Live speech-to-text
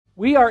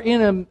We are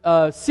in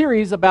a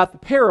series about the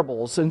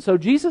parables, and so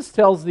Jesus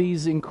tells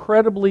these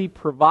incredibly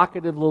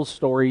provocative little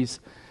stories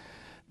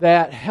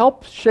that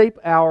help shape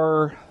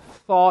our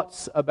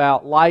thoughts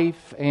about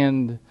life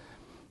and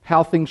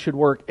how things should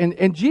work.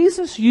 And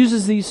Jesus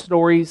uses these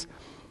stories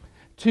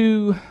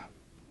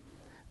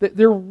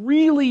they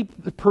really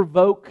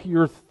provoke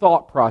your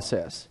thought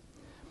process.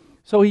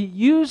 So he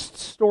used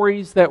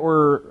stories that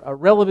were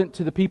relevant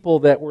to the people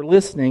that were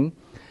listening,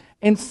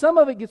 and some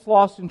of it gets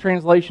lost in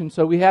translation,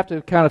 so we have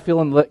to kind of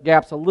fill in the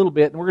gaps a little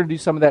bit, and we're going to do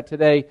some of that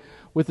today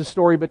with the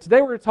story. But today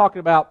we're going to talk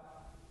about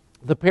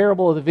the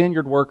parable of the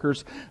vineyard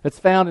workers that's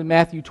found in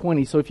Matthew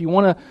 20. So if you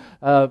want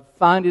to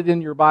find it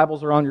in your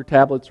Bibles or on your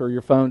tablets or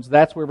your phones,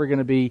 that's where we're going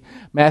to be,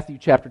 Matthew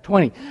chapter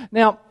 20.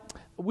 Now,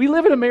 we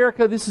live in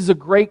America. This is a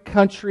great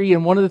country,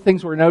 and one of the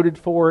things we're noted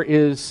for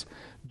is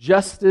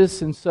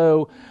justice. And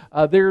so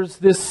there's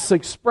this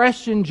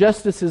expression,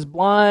 justice is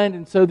blind.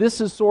 And so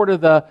this is sort of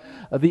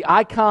the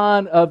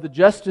icon of the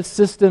justice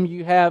system.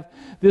 You have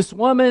this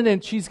woman,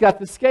 and she's got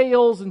the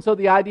scales. And so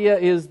the idea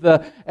is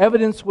the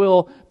evidence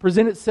will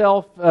present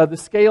itself. The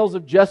scales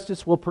of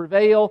justice will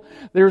prevail.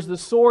 There's the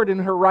sword in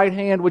her right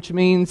hand, which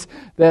means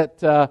that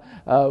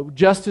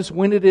justice,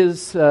 when it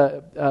is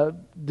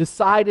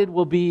decided,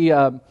 will be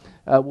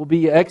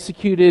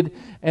executed.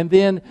 And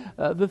then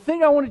the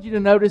thing I wanted you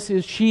to notice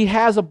is she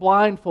has a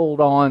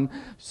blindfold on.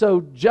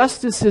 So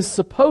justice is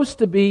supposed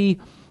to be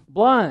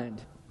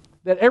blind,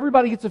 that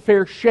everybody gets a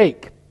fair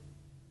shake.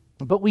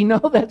 But we know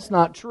that's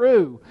not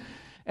true.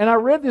 And I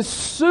read this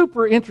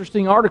super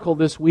interesting article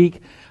this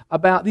week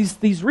about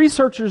these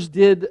researchers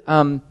did...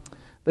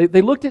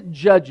 They looked at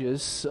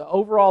judges.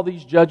 Overall,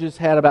 these judges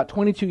had about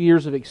 22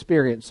 years of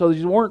experience. So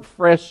these weren't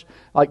fresh,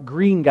 like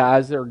green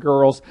guys or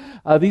girls.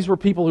 These were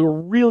people who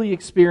were really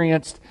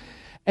experienced.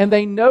 And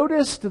they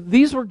noticed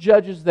these were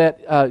judges that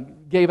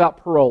gave out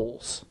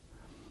paroles.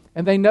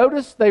 And they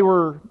noticed they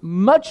were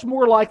much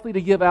more likely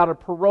to give out a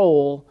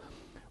parole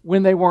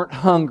when they weren't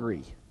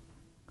hungry.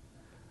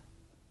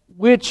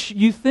 Which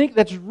you think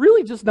that's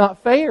really just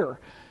not fair.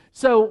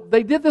 So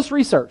they did this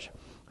research.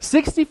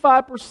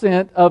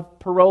 65% of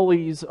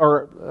parolees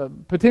or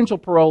potential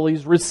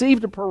parolees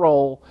received a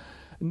parole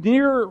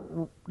near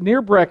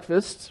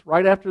breakfast,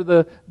 right after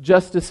the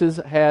justices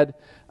had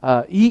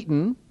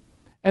eaten.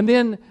 And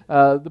then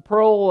the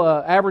parole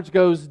average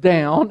goes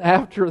down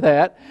after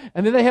that.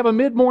 And then they have a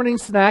mid-morning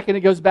snack, and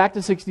it goes back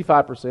to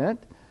 65%.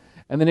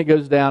 And then it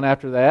goes down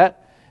after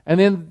that. And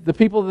then the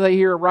people that they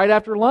hear right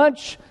after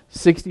lunch,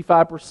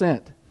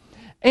 65%.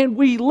 And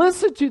we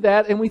listen to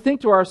that and we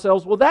think to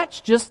ourselves, well,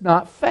 that's just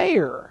not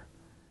fair.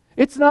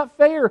 It's not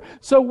fair.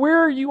 So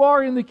where you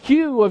are in the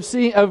queue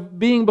of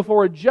being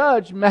before a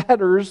judge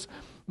matters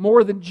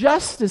more than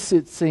justice,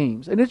 it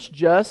seems. And it's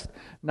just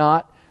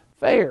not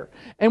fair.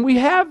 And we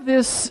have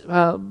this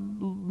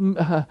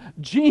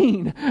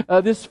gene,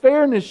 this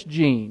fairness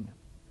gene,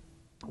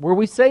 where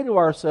we say to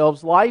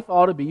ourselves, life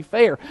ought to be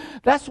fair.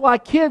 That's why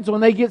kids,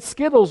 when they get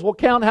Skittles, will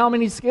count how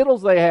many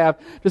Skittles they have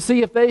to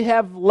see if they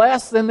have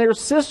less than their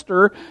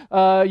sister.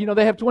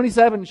 They have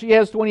 27, she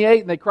has 28,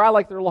 and they cry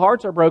like their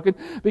hearts are broken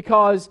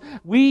because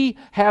we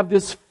have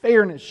this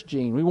fairness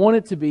gene. We want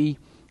it to be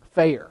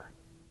fair.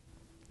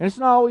 And it's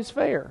not always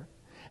fair.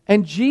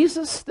 And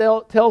Jesus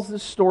tells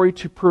this story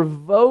to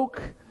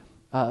provoke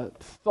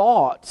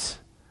thoughts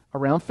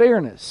around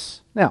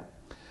fairness. Now,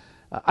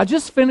 I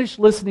just finished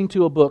listening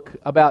to a book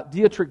about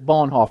Dietrich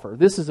Bonhoeffer.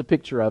 This is a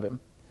picture of him.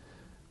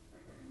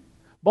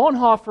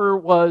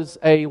 Bonhoeffer was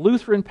a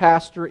Lutheran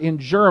pastor in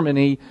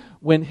Germany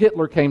when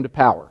Hitler came to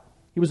power.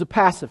 He was a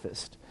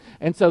pacifist.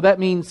 And so that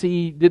means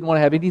he didn't want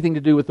to have anything to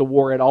do with the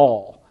war at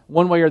all,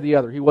 one way or the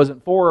other. He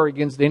wasn't for or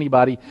against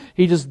anybody.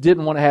 He just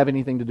didn't want to have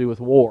anything to do with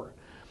war.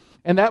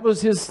 And that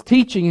was his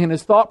teaching and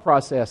his thought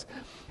process.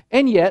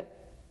 And yet,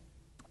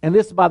 and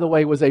this, by the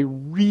way, was a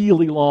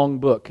really long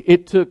book.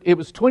 It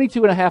was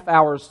 22 and a half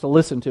hours to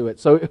listen to it,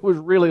 so it was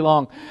really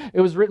long.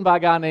 It was written by a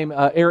guy named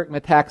Eric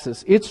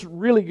Metaxas. It's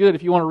really good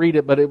if you want to read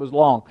it, but it was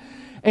long.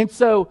 And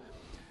so,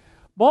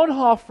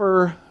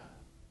 Bonhoeffer,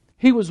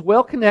 he was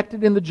well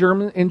connected in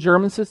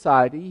German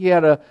society. He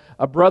had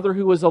a brother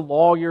who was a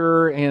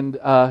lawyer, and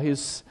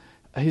his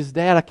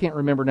dad, I can't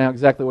remember now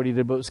exactly what he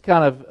did, but it was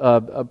kind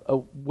of a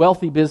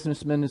wealthy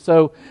businessman. And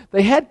so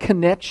they had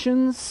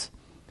connections.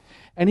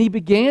 And he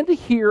began to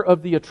hear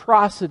of the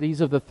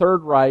atrocities of the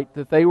Third Reich,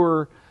 that they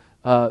were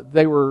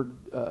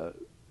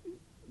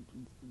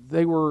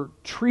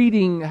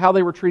treating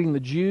the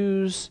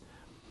Jews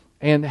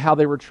and how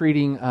they were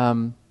treating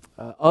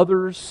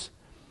others.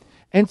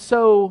 And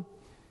so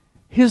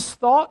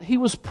he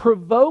was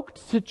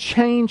provoked to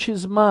change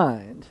his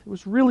mind. It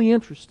was really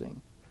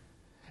interesting.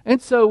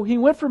 And so he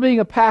went from being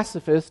a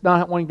pacifist,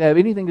 not wanting to have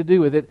anything to do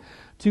with it,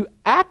 to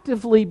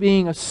actively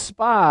being a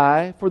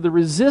spy for the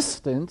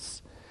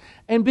resistance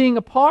and being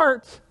a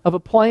part of a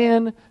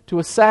plan to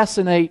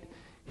assassinate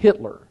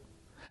Hitler.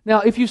 Now,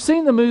 if you've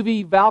seen the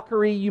movie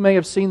Valkyrie, you may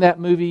have seen that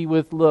movie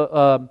with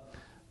little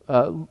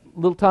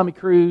Tommy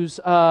Cruise.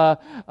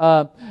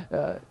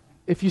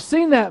 If you've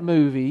seen that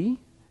movie,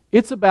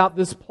 It's about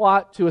this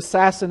plot to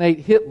assassinate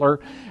Hitler,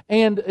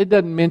 and it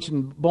doesn't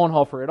mention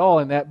Bonhoeffer at all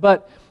in that,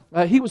 but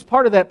he was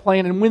part of that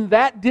plan. And when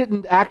that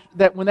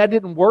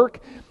didn't work,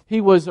 he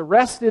was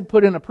arrested,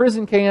 put in a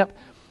prison camp,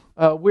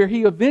 where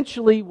he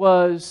eventually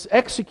was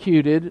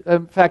executed.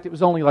 In fact, it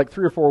was only like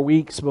 3 or 4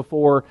 weeks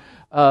before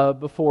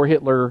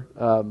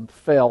Hitler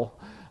fell.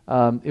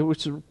 It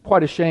was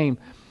quite a shame.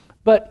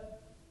 But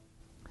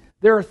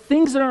there are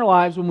things in our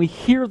lives, when we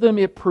hear them,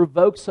 it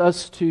provokes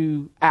us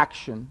to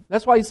action.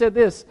 That's why he said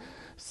this: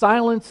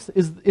 silence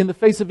is in the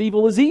face of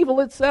evil is evil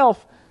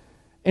itself.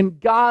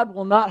 And God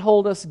will not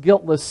hold us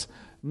guiltless.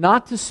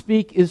 Not to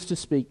speak is to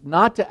speak.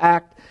 Not to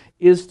act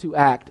is to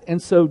act.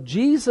 And so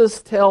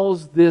Jesus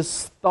tells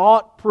this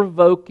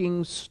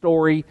thought-provoking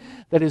story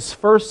that his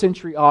first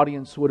century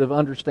audience would have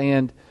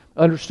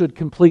understood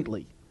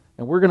completely.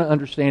 And we're going to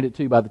understand it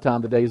too by the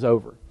time the day is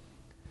over.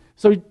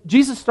 So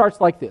Jesus starts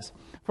like this: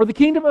 for the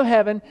kingdom of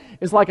heaven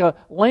is like a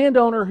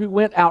landowner who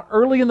went out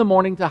early in the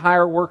morning to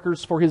hire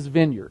workers for his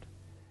vineyard.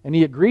 And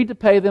he agreed to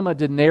pay them a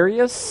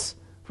denarius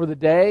for the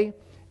day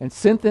and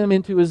sent them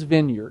into his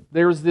vineyard.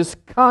 There's this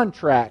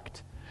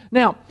contract.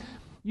 Now,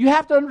 you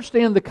have to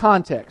understand the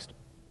context.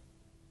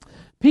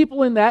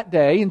 People in that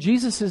day, in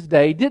Jesus'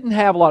 day, didn't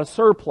have a lot of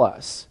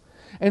surplus.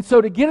 And so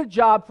to get a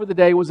job for the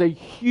day was a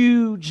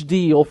huge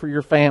deal for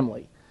your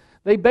family.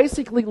 They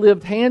basically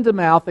lived hand to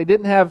mouth. They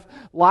didn't have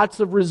lots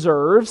of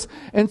reserves.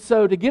 And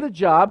so to get a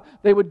job,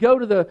 they would go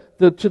to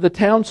the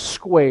town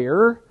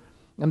square,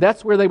 and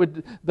that's where they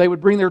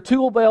would bring their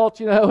tool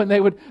belt, and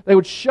they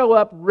would show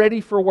up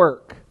ready for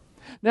work.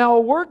 Now,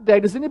 a work day,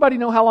 does anybody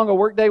know how long a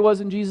work day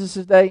was in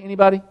Jesus' day?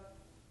 Anybody?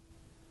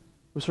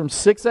 It was from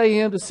 6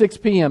 a.m. to 6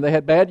 p.m. They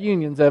had bad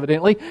unions,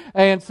 evidently.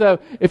 And so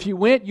if you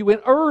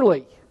went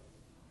early.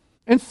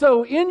 And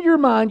so in your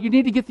mind, you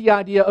need to get the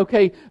idea,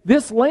 okay,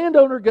 this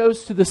landowner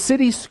goes to the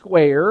city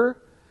square,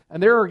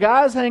 and there are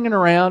guys hanging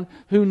around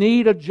who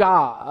need a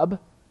job,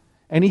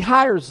 and he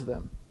hires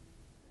them.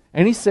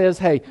 And he says,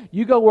 hey,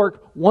 you go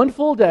work 1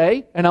 full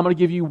day, and I'm going to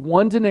give you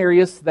 1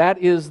 denarius. That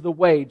is the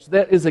wage.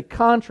 That is a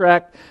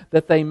contract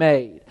that they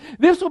made.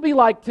 This will be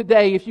like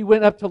today if you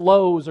went up to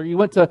Lowe's or you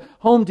went to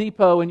Home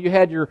Depot and you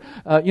had your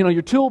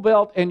tool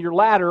belt and your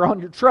ladder on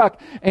your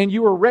truck, and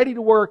you were ready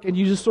to work, and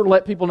you just sort of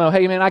let people know,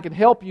 hey, man, I can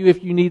help you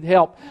if you need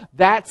help.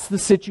 That's the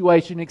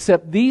situation,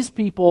 except these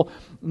people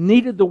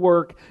needed the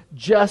work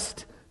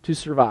just to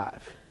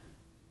survive.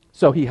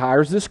 So he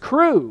hires this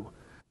crew.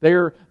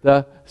 They're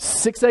the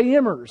 6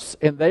 a.m.ers,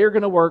 and they are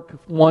going to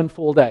work 1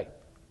 full day.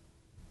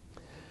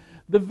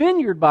 The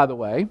vineyard, by the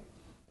way,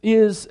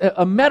 is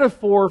a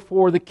metaphor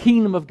for the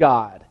kingdom of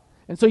God.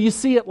 And so you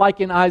see it like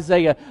in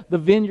Isaiah, the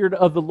vineyard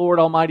of the Lord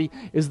Almighty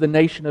is the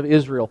nation of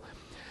Israel.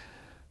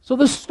 So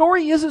the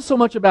story isn't so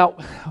much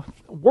about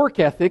work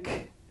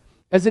ethic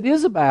as it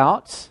is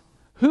about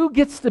who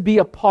gets to be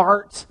a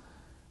part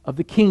of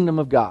the kingdom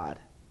of God.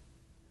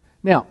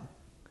 Now,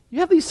 you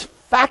have these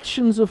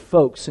factions of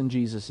folks in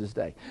Jesus'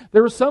 day.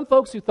 There were some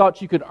folks who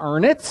thought you could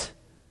earn it,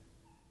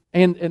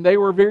 and they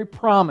were very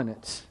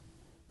prominent.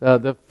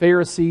 The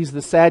Pharisees,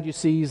 the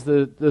Sadducees,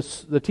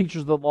 the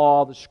teachers of the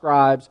law, the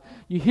scribes.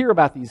 You hear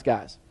about these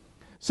guys.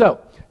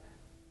 So,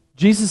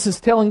 Jesus is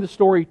telling the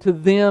story to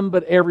them,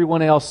 but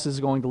everyone else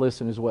is going to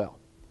listen as well.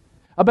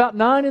 About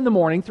 9 in the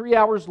morning, 3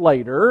 hours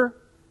later,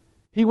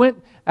 he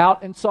went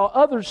out and saw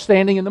others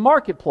standing in the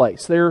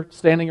marketplace. They're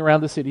standing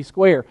around the city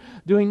square,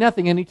 doing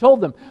nothing. And he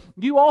told them,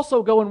 you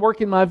also go and work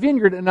in my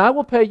vineyard, and I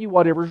will pay you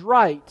whatever's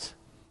right.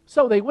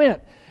 So they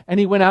went. And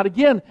he went out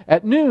again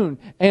at noon,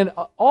 and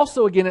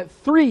also again at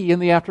 3 in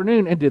the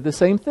afternoon, and did the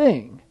same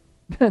thing.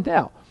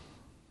 Now,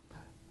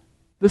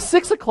 the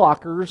 6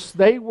 o'clockers,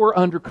 they were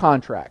under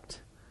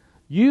contract.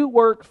 You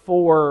work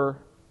for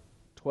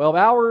 12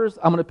 hours,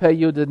 I'm going to pay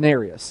you a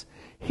denarius.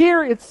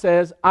 Here it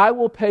says, I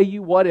will pay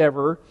you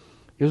whatever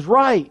is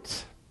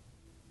right.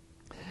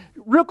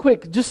 Real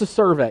quick, just a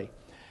survey.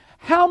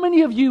 How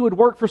many of you would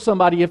work for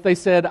somebody if they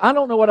said, I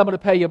don't know what I'm going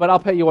to pay you, but I'll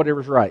pay you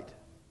whatever's right?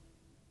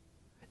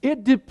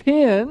 It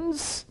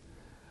depends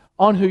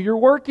on who you're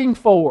working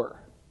for,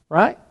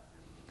 right?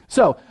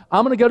 So,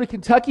 I'm going to go to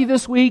Kentucky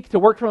this week to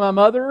work for my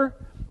mother.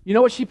 You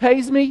know what she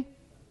pays me?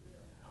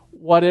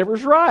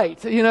 Whatever's right.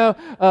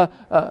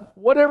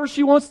 Whatever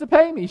she wants to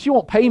pay me. She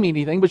won't pay me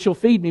anything, but she'll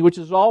feed me, which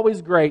is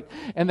always great.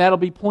 And that'll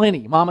be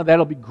plenty. Mama,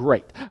 that'll be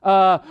great.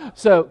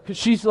 So, cause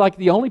she's like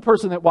the only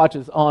person that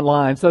watches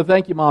online. So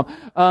thank you, Mom.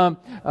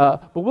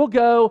 But we'll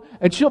go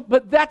and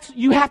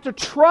you have to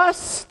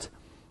trust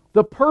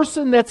the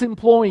person that's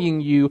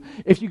employing you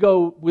if you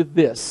go with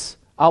this.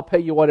 I'll pay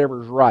you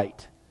whatever's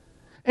right.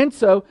 And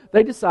so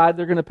they decide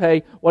they're going to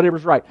pay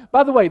whatever's right.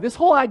 By the way, this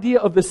whole idea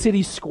of the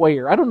city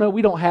square, I don't know,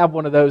 we don't have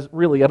one of those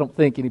really, I don't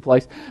think,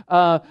 anyplace.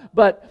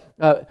 But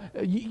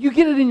you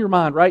get it in your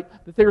mind, right?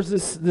 That there's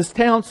this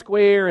town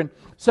square. And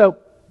so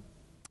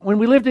when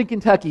we lived in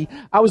Kentucky,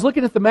 I was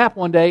looking at the map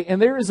one day,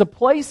 and there is a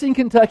place in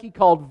Kentucky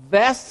called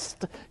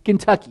Vest,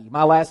 Kentucky.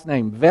 My last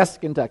name, Vest,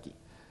 Kentucky.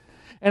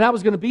 And I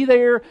was going to be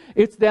there.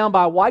 It's down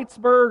by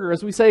Whitesburg, or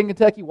as we say in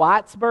Kentucky,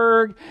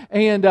 Whitesburg.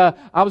 And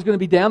I was going to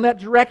be down that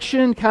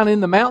direction, kind of in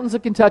the mountains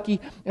of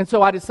Kentucky. And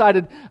so I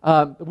decided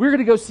we're going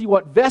to go see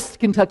what Vest,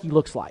 Kentucky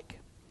looks like.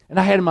 And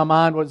I had in my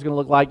mind what it's going to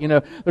look like. You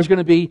know, there's going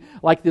to be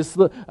like this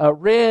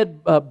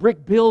red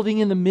brick building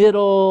in the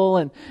middle,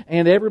 and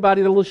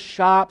everybody, the little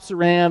shops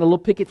around, a little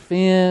picket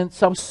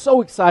fence. I was so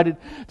excited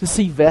to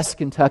see Vest,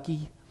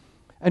 Kentucky,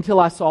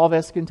 until I saw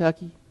Vest,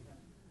 Kentucky,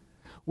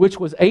 which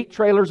was 8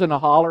 trailers and a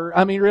holler.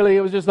 I mean, really,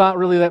 it was just not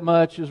really that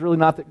much. It was really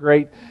not that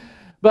great.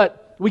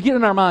 But we get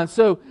in our minds.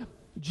 So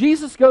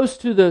Jesus goes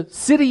to the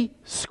city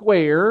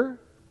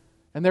square,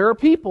 and there are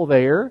people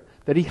there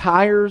that he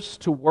hires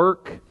to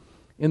work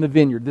in the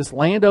vineyard. This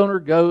landowner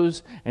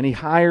goes and he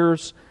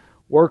hires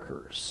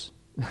workers.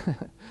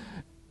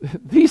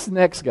 These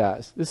next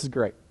guys, this is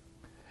great.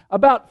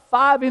 About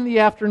 5 in the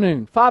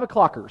afternoon, 5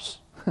 o'clockers.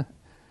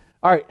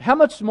 All right, how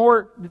much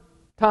more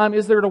time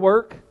is there to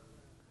work?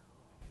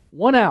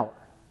 1 hour.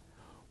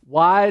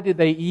 Why did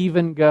they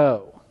even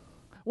go?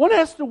 One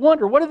has to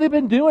wonder, what have they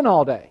been doing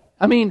all day?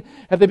 I mean,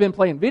 have they been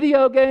playing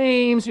video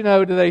games? You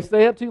know, did they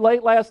stay up too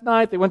late last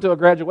night? They went to a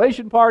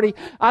graduation party?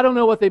 I don't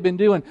know what they've been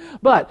doing.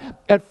 But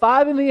at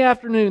 5 in the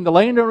afternoon, the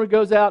landowner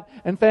goes out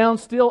and found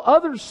still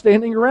others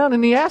standing around,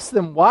 and he asked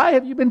them, why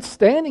have you been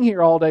standing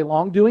here all day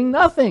long doing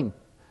nothing?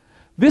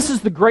 This is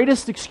the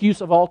greatest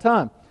excuse of all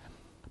time.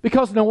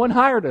 Because no one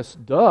hired us.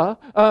 Duh.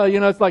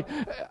 It's like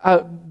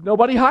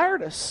nobody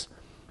hired us.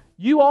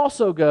 You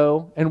also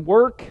go and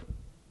work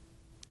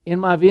in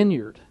my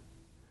vineyard.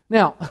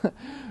 Now,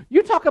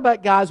 you talk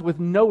about guys with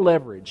no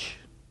leverage.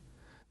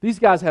 These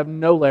guys have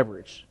no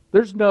leverage.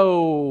 There's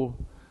no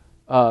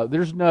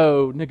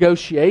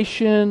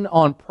negotiation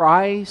on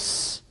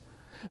price.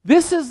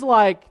 This is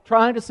like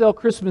trying to sell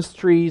Christmas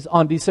trees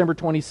on December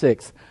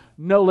 26th.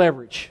 No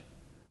leverage.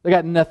 They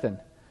got nothing.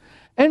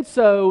 And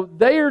so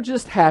they are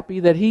just happy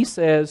that he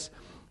says,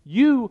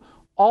 you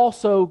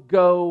also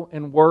go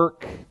and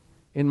work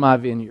in my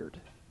vineyard.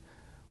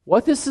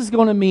 What this is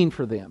going to mean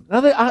for them.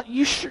 Now,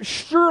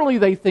 surely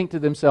they think to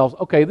themselves,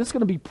 okay, this is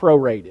going to be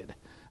prorated.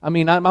 I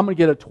mean, I'm going to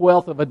get a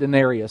 1/12 of a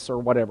denarius or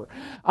whatever.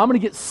 I'm going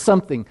to get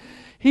something.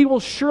 He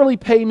will surely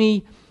pay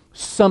me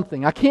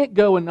something. I can't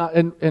go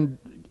and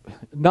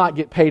not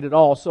get paid at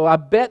all, so I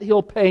bet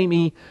he'll pay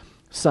me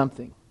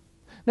something.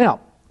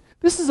 Now,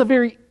 this is a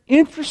very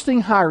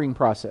interesting hiring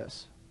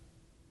process.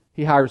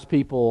 He hires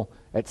people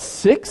at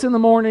 6 in the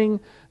morning,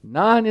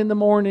 9 in the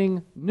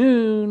morning,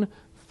 noon,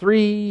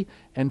 3,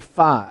 and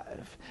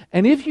 5.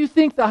 And if you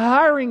think the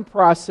hiring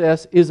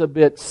process is a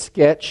bit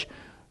sketch,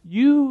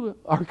 it's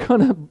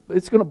going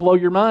to blow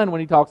your mind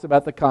when he talks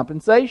about the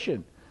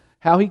compensation,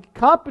 how he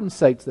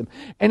compensates them.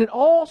 And it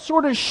all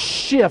sort of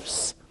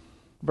shifts,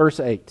 verse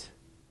 8.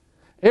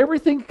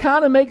 Everything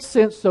kind of makes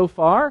sense so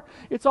far.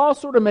 It's all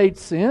sort of made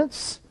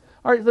sense.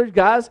 All right,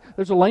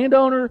 there's a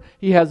landowner,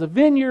 he has a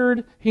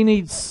vineyard, he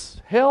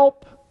needs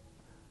help.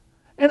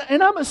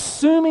 And I'm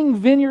assuming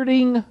vineyard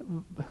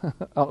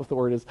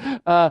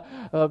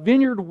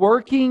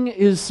working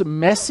is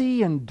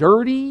messy and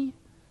dirty.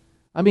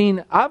 I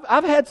mean,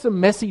 I've had some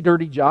messy,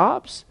 dirty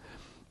jobs.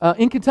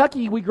 In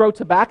Kentucky, we grow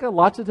tobacco,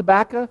 lots of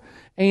tobacco,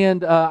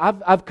 and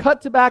I've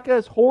cut tobacco.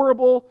 It's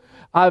horrible.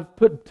 I've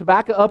put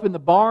tobacco up in the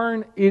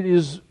barn. It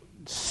is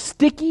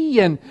sticky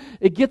and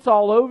it gets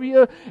all over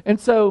you. And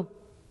so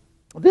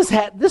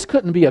this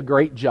couldn't be a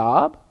great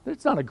job.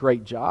 It's not a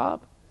great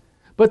job,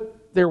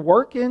 but they're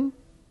working.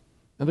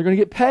 And they're going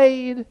to get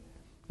paid, and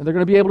they're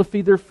going to be able to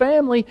feed their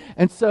family,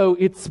 and so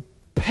it's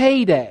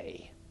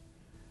payday.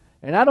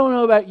 And I don't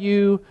know about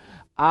you,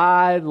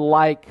 I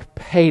like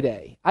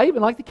payday. I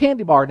even like the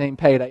candy bar named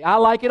Payday. I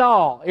like it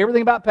all.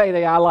 Everything about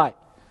payday I like.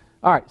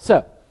 All right,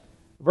 so,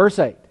 verse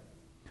 8.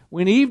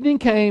 When evening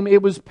came,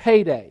 it was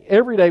payday.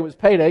 Every day was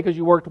payday because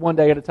you worked one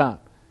day at a time.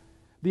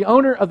 The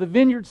owner of the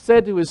vineyard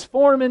said to his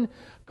foreman,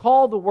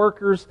 call the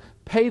workers,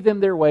 pay them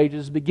their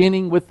wages,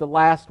 beginning with the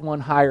last one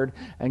hired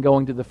and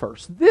going to the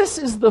first. This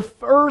is the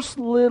first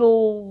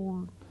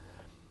little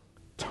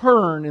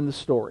turn in the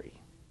story.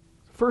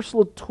 First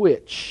little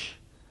twitch.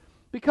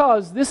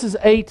 Because this is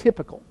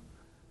atypical.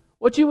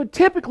 What you would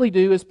typically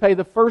do is pay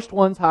the first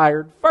ones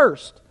hired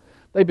first.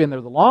 They've been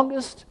there the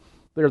longest.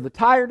 They're the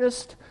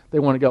tiredest. They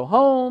want to go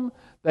home.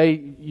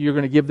 You're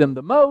going to give them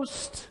the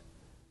most.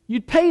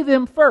 You'd pay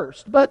them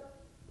first. But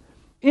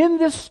in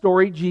this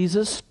story,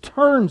 Jesus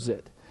turns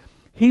it.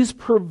 He's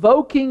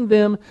provoking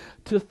them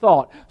to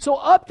thought. So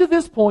up to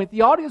this point,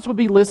 the audience would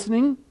be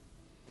listening.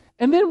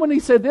 And then when he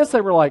said this, they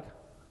were like,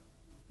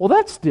 well,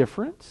 that's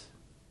different.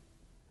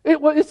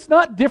 It's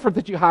not different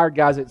that you hired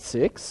guys at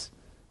 6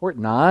 or at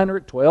 9 or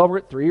at 12 or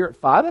at 3 or at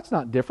 5. That's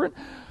not different.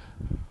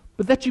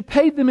 But that you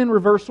paid them in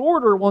reverse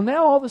order, well,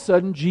 now all of a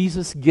sudden,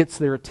 Jesus gets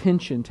their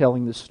attention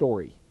telling this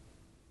story.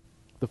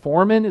 The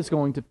foreman is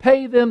going to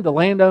pay them. The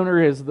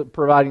landowner is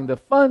providing the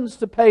funds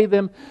to pay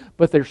them.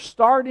 But they're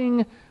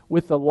starting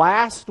with the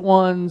last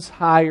ones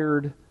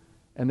hired,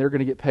 and they're going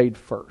to get paid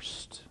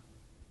first.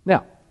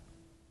 Now,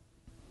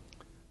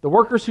 the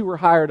workers who were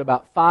hired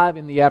about 5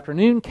 in the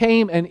afternoon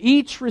came and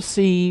each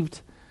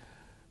received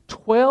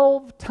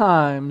 12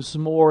 times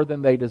more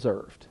than they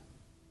deserved.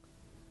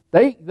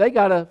 They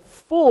got a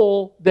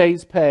full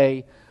day's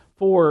pay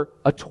for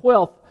a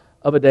 12th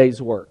of a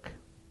day's work.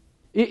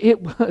 It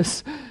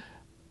was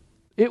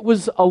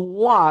a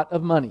lot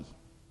of money.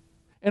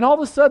 And all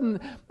of a sudden,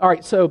 all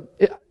right, so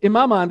in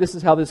my mind, this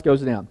is how this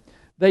goes down.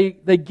 They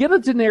get a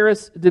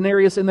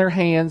denarius in their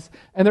hands,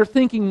 and they're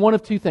thinking one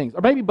of two things,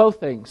 or maybe both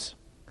things.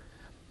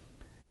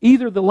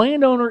 Either the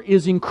landowner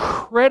is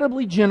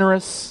incredibly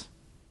generous,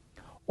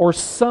 or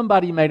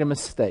somebody made a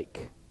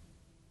mistake.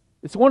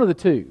 It's one of the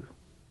two.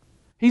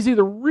 He's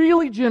either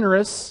really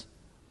generous,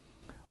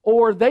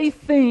 or they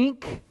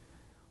think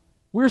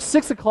we're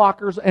 6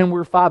 o'clockers and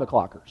we're 5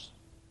 o'clockers.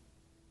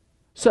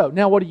 So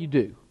now what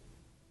do?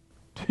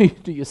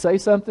 Do you say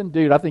something?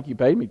 Dude, I think you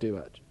paid me too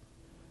much.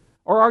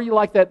 Or are you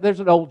like that? There's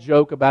an old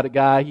joke about a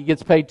guy. He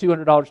gets paid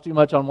 $200 too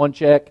much on one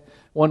check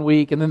one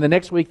week, and then the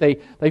next week they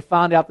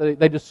find out that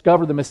they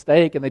discover the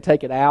mistake and they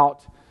take it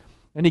out,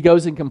 and he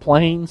goes and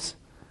complains.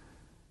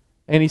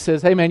 And he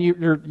says, hey man,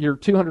 you're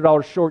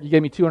 $200 short. You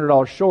gave me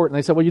 $200 short. And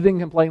they said, well, you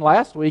didn't complain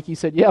last week. He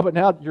said, yeah, but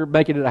now you're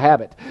making it a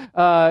habit.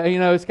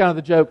 It's kind of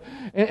the joke.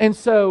 And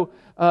so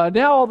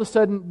now all of a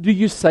sudden, do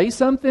you say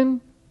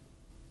something?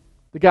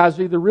 The guy's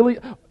either really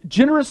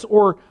generous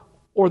or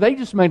they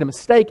just made a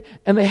mistake.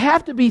 And they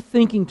have to be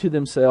thinking to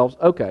themselves,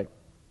 okay,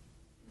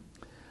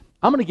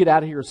 I'm going to get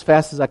out of here as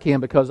fast as I can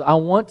because I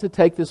want to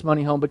take this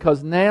money home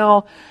because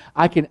now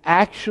I can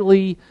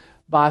actually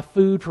buy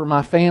food for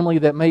my family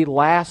that may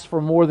last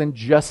for more than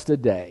just a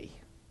day.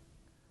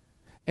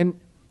 And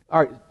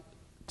all right,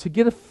 to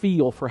get a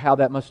feel for how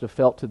that must have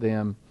felt to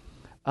them,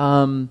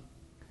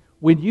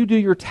 when you do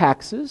your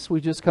taxes,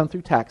 we just come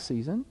through tax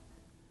season.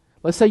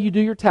 Let's say you do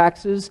your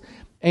taxes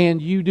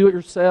and you do it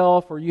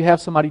yourself or you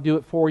have somebody do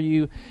it for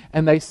you,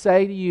 and they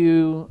say to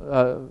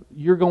you,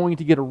 you're going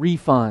to get a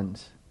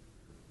refund.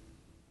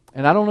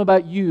 And I don't know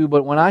about you,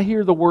 but when I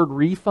hear the word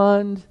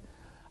refund,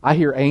 I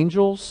hear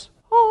angels.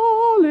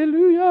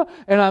 Hallelujah.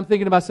 And I'm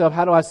thinking to myself,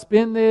 how do I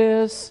spend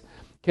this?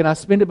 Can I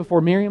spend it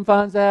before Miriam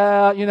finds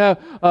out?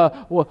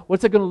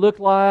 What's it going to look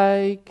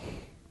like?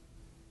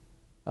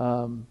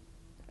 And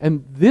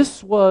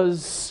this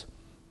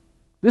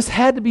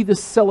had to be the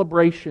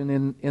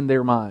celebration in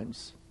their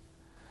minds.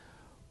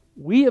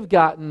 We have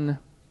gotten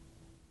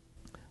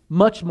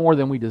much more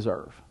than we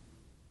deserve.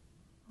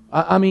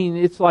 I mean,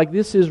 it's like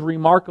this is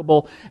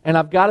remarkable, and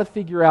I've got to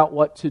figure out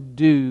what to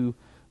do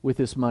with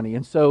this money.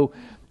 And so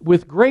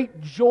with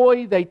great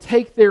joy, they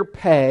take their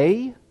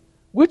pay,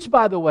 which,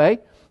 by the way,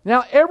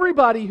 now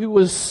everybody who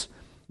was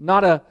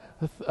not a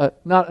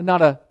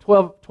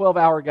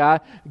 12-hour guy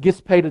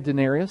gets paid a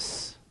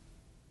denarius.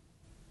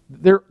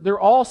 They're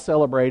all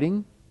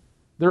celebrating.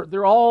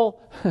 They're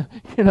all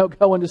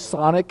going to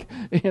Sonic,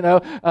 having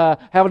a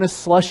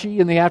slushie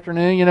in the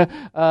afternoon.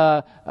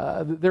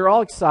 They're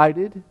all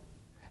excited.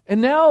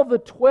 And now the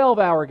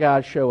 12-hour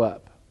guys show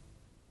up.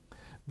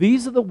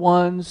 These are the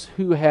ones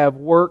who have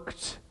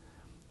worked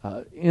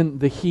in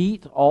the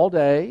heat all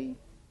day.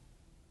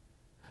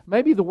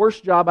 Maybe the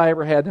worst job I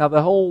ever had. Now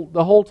the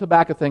whole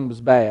tobacco thing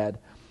was bad.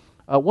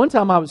 One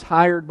time I was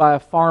hired by a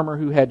farmer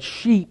who had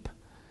sheep,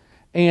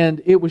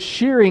 and it was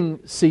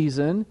shearing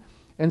season,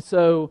 and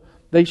so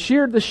they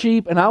sheared the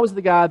sheep, and I was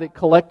the guy that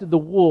collected the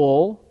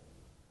wool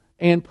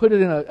and put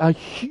it in a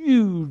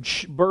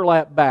huge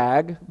burlap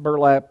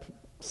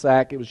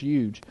sack. It was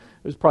huge.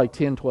 It was probably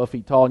 10, 12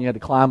 feet tall, and you had to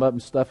climb up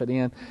and stuff it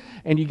in.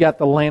 And you got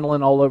the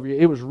lanolin all over you.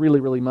 It was really,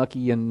 really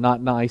mucky and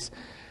not nice.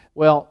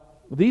 Well,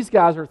 these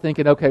guys are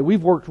thinking, okay,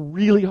 we've worked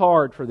really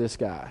hard for this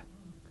guy,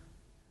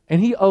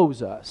 and he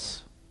owes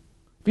us.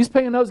 If he's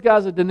paying those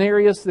guys a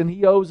denarius, then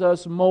he owes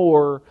us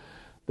more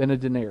than a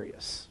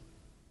denarius.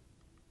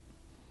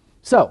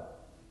 So,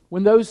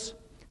 when those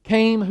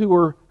came who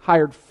were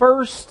hired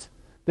first,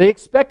 they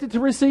expected to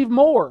receive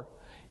more.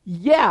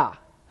 Yeah,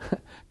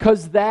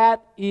 because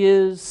that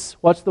is,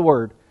 what's the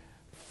word?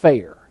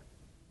 Fair.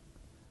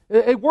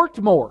 It worked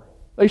more.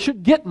 They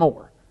should get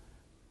more.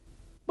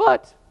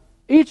 But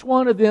each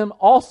one of them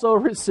also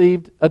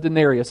received a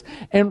denarius.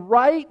 And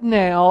right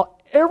now,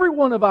 every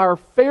one of our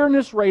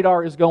fairness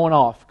radar is going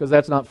off because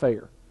that's not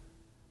fair.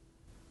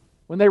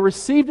 When they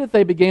received it,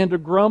 they began to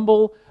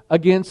grumble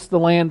against the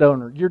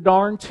landowner. You're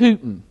darn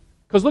tootin'.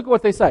 Because look at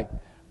what they say.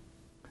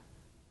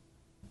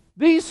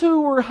 These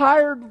who were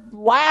hired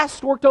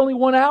last worked only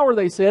 1 hour,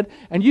 they said,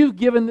 and you've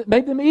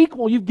made them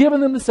equal. You've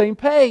given them the same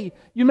pay.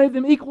 You made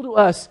them equal to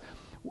us.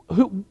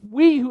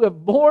 We who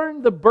have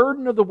borne the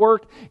burden of the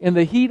work in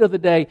the heat of the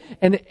day.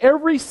 And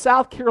every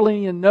South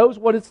Carolinian knows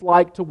what it's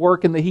like to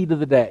work in the heat of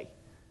the day.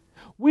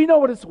 We know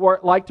what it's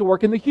like to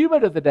work in the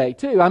humid of the day,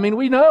 too. I mean,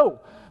 we know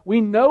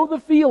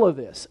the feel of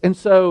this. And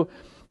so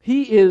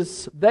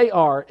they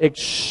are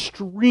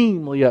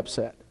extremely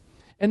upset.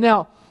 And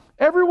now,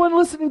 everyone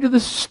listening to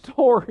this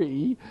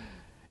story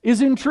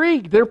is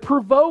intrigued. They're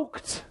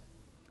provoked.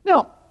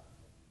 Now,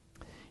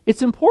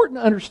 it's important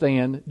to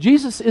understand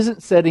Jesus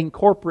isn't setting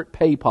corporate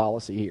pay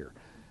policy here.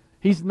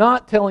 He's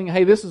not telling,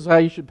 hey, this is how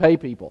you should pay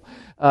people.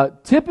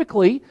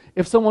 Typically,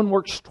 if someone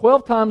works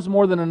 12 times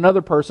more than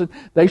another person,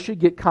 they should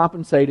get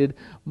compensated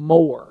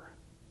more.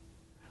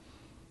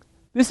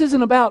 This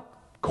isn't about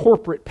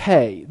corporate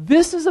pay.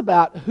 This is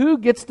about who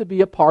gets to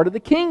be a part of the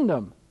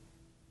kingdom.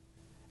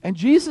 And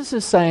Jesus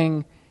is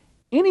saying,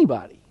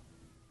 anybody,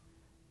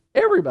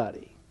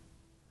 everybody,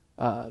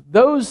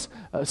 those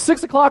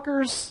 6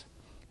 o'clockers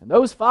and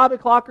those 5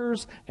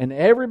 o'clockers and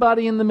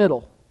everybody in the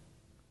middle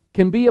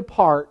can be a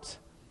part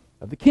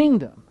of the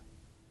kingdom.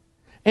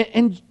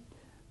 And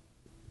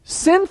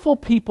sinful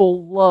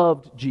people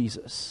loved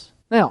Jesus.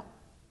 Now,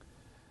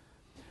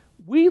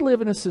 we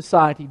live in a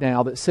society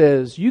now that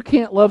says you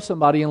can't love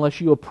somebody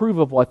unless you approve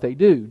of what they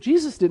do.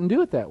 Jesus didn't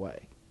do it that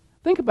way.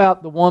 Think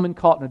about the woman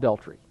caught in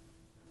adultery.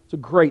 It's a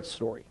great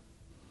story.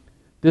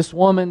 This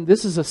woman,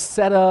 this is a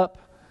setup.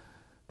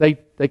 They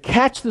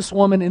catch this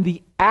woman in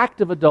the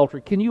act of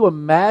adultery. Can you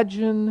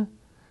imagine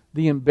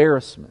the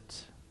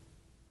embarrassment?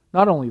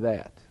 Not only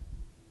that,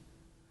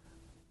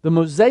 the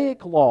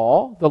Mosaic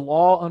law, the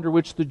law under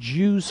which the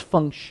Jews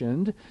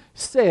functioned,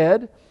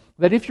 said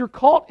that if you're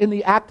caught in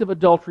the act of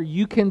adultery,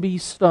 you can be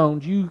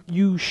stoned.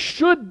 You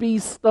should be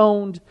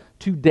stoned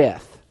to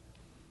death.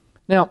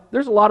 Now,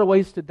 there's a lot of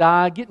ways to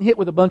die. Getting hit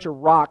with a bunch of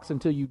rocks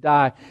until you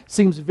die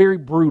seems very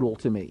brutal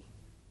to me.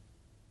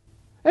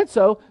 And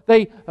so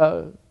they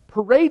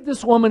parade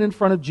this woman in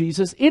front of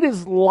Jesus. It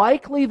is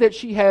likely that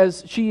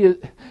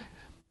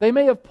they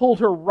may have pulled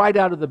her right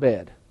out of the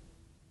bed.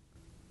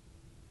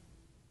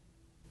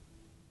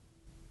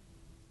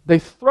 They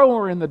throw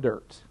her in the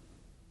dirt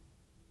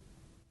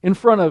in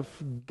front of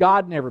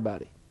God and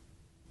everybody.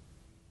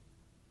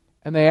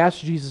 And they ask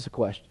Jesus a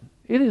question.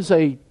 It is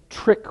a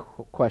trick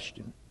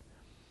question.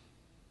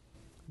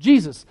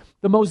 Jesus,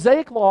 the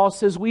Mosaic law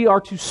says we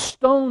are to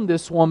stone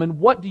this woman.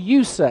 What do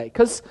you say?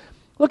 Because,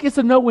 look, it's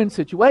a no-win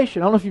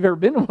situation. I don't know if you've ever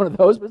been in one of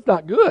those, but it's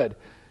not good.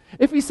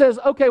 If he says,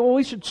 okay, well,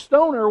 we should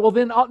stone her, well,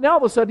 then now all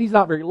of a sudden he's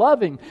not very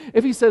loving.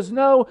 If he says,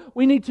 no,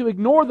 we need to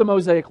ignore the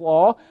Mosaic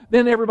law,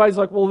 then everybody's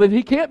like, well, then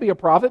he can't be a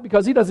prophet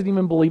because he doesn't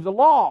even believe the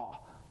law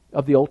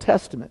of the Old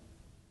Testament.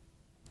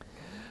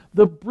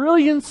 The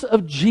brilliance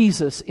of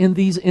Jesus in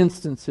these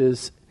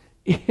instances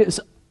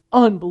is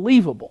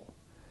unbelievable.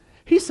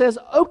 He says,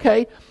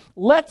 okay,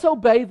 let's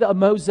obey the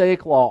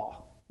Mosaic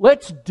law.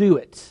 Let's do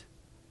it.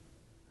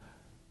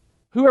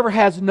 Whoever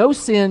has no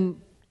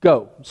sin,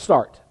 go,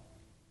 start.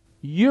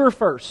 You're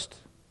first.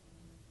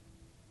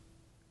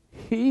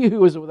 He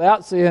who is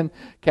without sin,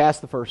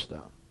 cast the first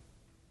stone.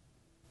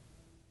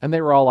 And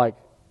they were all like,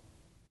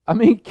 I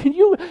mean, can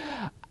you...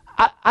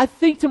 I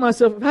think to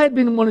myself, if I had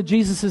been one of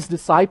Jesus'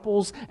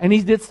 disciples and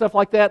he did stuff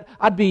like that,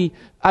 I'd be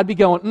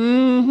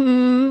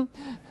going,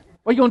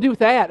 what are you going to do with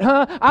that,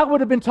 huh? I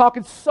would have been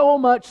talking so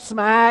much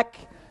smack.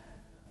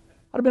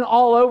 I'd have been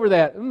all over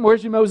that.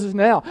 Where's your Moses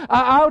now?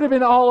 I would have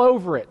been all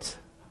over it.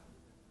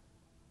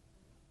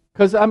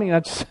 Because,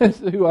 that's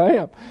who I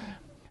am.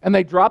 And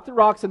they dropped the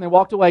rocks and they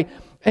walked away.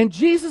 And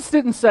Jesus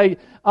didn't say,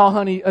 oh,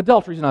 honey,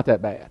 adultery's not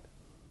that bad.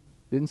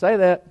 Didn't say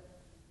that.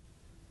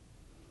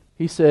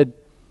 He said,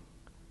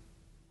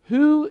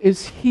 who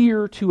is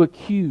here to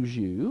accuse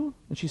you?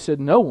 And she said,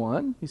 no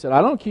one. He said,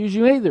 I don't accuse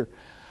you either.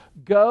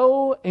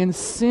 Go and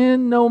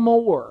sin no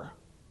more.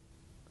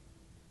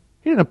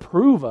 He didn't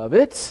approve of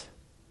it.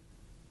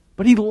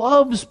 But he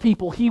loves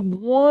people. He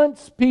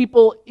wants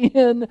people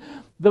in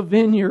the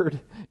vineyard,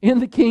 in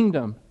the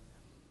kingdom.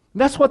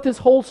 And that's what this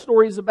whole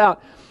story is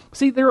about.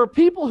 See, there are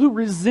people who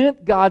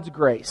resent God's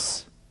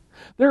grace.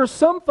 There are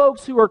some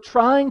folks who are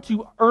trying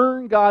to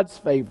earn God's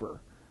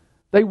favor.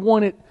 They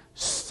want it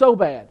so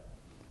bad.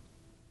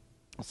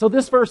 So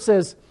this verse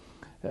says,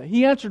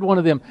 he answered one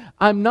of them,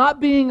 I'm not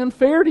being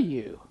unfair to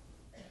you.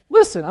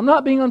 Listen, I'm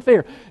not being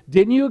unfair.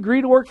 Didn't you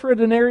agree to work for a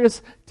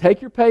denarius?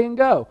 Take your pay and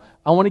go.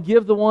 I want to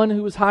give the one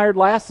who was hired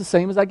last the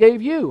same as I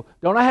gave you.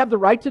 Don't I have the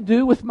right to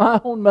do with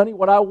my own money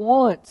what I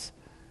want?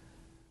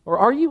 Or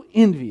are you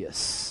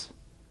envious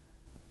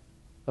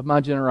of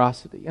my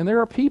generosity? And there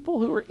are people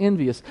who are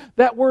envious.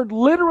 That word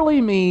literally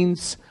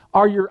means,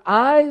 are your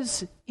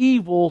eyes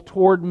evil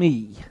toward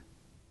me?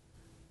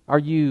 Are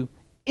you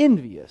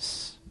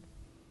envious?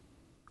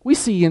 We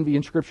see envy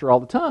in Scripture all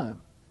the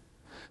time.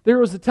 There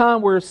was a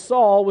time where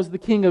Saul was the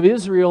king of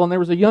Israel, and there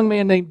was a young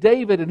man named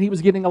David, and he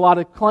was getting a lot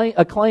of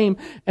acclaim.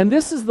 And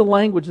this is the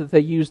language that they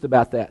used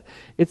about that.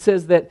 It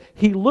says that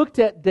he looked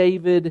at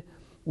David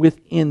with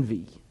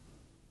envy.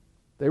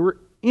 They were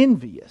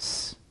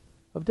envious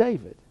of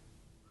David.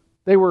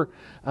 They were,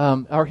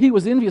 or he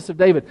was envious of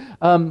David.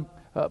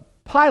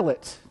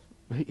 Pilate,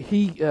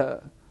 he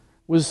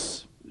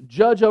was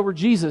judge over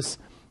Jesus,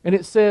 and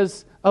it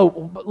says,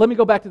 let me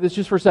go back to this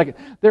just for a second.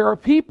 There are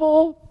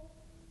people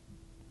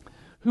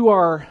who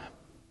are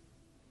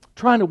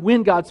trying to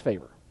win God's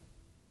favor.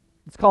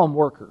 Let's call them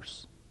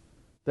workers.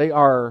 They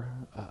are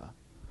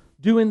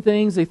doing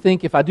things. They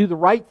think if I do the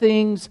right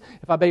things,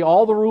 if I obey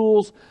all the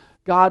rules,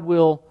 God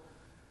will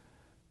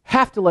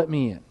have to let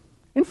me in.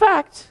 In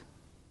fact,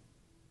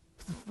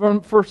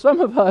 For some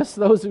of us,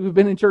 those who have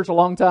been in church a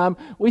long time,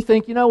 we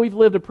think, we've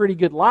lived a pretty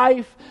good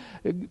life.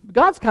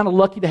 God's kind of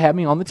lucky to have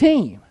me on the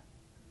team.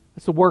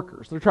 That's the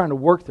workers. They're trying to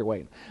work their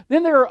way in.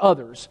 Then there are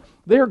others.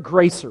 They're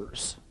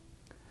gracers.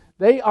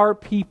 They are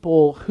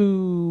people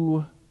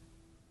who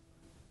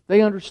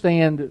they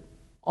understand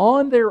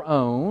on their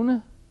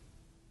own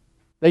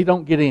they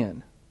don't get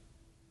in.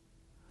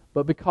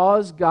 But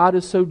because God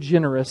is so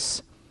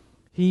generous,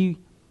 He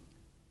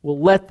will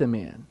let them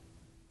in.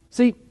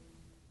 See,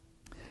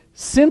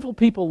 sinful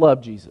people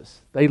love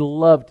Jesus. They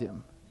loved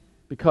Him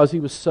because He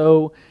was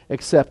so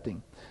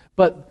accepting.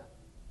 But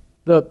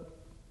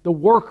the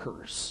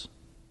workers,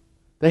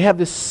 they have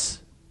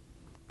this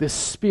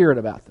spirit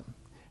about them.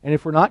 And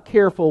if we're not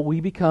careful,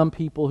 we become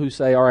people who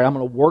say, all right, I'm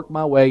going to work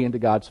my way into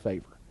God's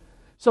favor.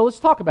 So let's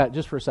talk about it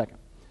just for a second.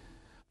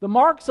 The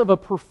marks of a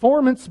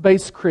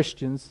performance-based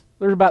Christian,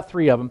 there's about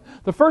 3 of them.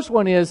 The first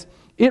one is,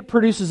 it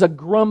produces a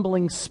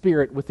grumbling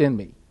spirit within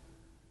me.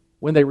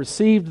 When they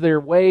received their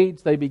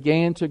wage, they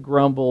began to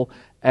grumble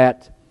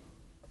at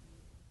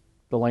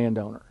the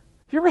landowner.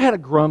 Have you ever had a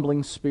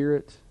grumbling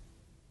spirit?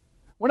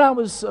 When I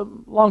was, a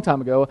long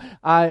time ago,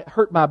 I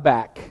hurt my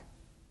back.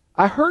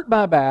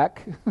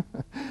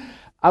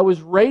 I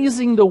was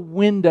raising the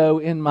window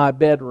in my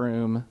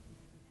bedroom,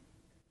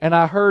 and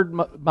I heard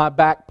my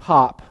back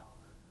pop.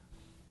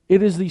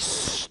 It is the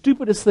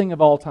stupidest thing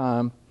of all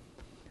time.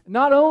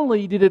 Not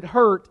only did it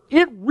hurt,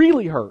 it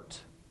really hurt.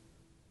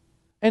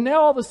 And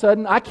now all of a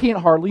sudden, I can't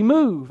hardly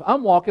move.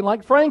 I'm walking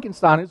like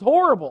Frankenstein. It's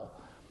horrible.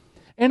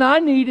 And I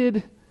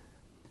needed,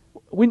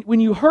 when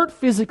you hurt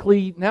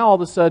physically, now all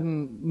of a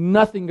sudden,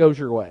 nothing goes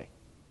your way.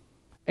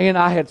 And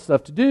I had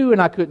stuff to do,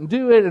 and I couldn't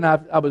do it, and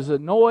I was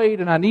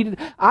annoyed, and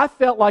I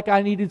felt like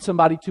I needed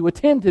somebody to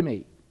tend to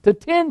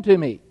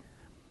me.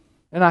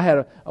 And I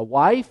had a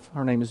wife,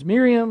 her name is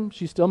Miriam,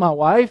 she's still my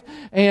wife,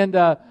 and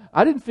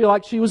I didn't feel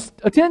like she was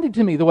attending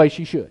to me the way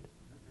she should.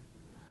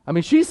 I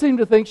mean, she seemed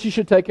to think she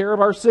should take care of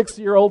our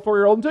 6-year-old,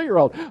 4-year-old, and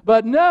 2-year-old.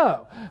 But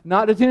no,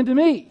 not attend to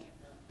me.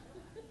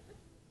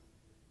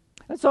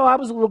 And so I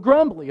was a little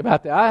grumbly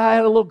about that. I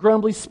had a little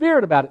grumbly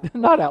spirit about it.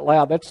 Not out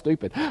loud, that's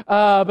stupid.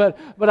 But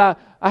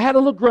I had a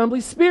little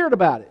grumbly spirit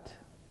about it.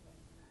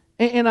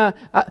 And then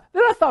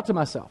I thought to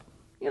myself,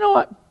 you know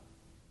what?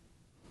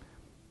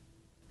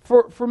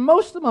 For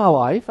most of my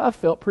life, I've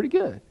felt pretty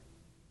good.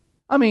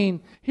 I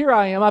mean, here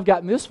I am, I've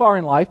gotten this far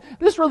in life.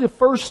 This is really the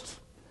first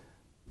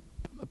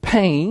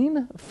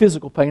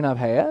physical pain I've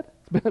had.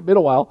 It's been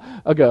a while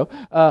ago.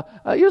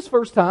 It was the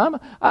first time.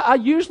 I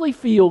usually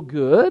feel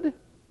good.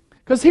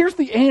 Because here's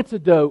the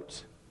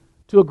antidote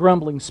to a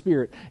grumbling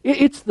spirit.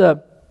 It's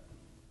the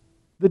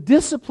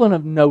discipline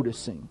of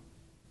noticing.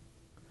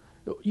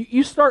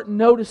 You start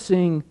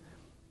noticing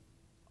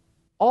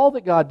all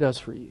that God does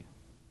for you.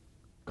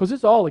 Because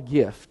it's all a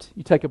gift.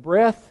 You take a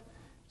breath,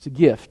 it's a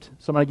gift.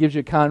 Somebody gives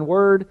you a kind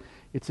word,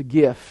 it's a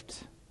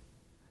gift.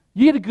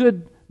 You eat a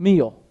good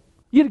meal.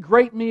 You eat a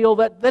great meal,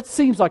 that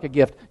seems like a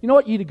gift. You know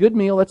what? You eat a good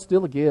meal, that's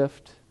still a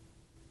gift.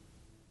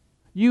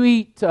 You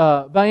eat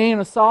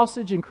Vienna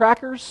sausage and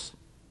crackers,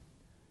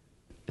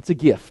 it's a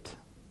gift.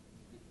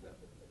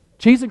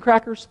 Cheese and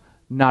crackers,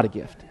 not a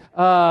gift.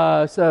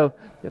 So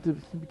you have to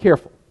be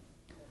careful.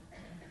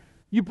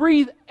 You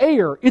breathe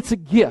air, it's a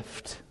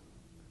gift.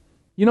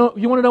 You want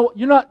to know,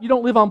 you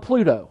don't live on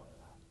Pluto.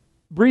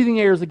 Breathing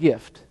air is a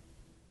gift.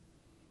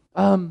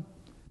 Have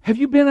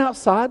you been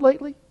outside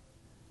lately?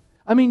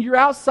 I mean, you're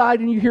outside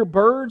and you hear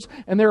birds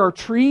and there are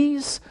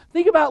trees.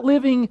 Think about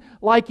living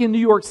like in New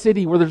York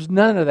City where there's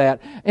none of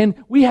that. And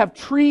we have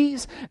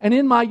trees, and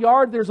in my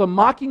yard there's a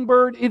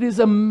mockingbird. It is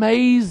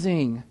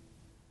amazing.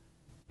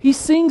 He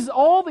sings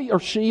or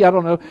she, I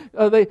don't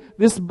know,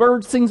 this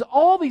bird sings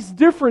all these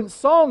different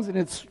songs, and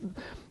it's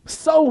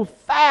so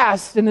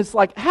fast, and it's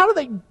like, how do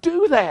they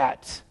do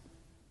that?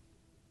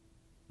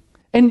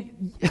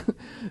 And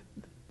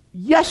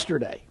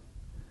yesterday,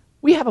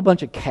 we have a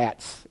bunch of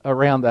cats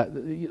around that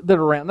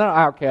are around. Not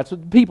our cats,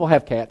 but people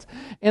have cats.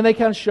 And they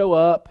kind of show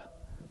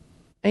up.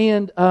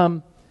 And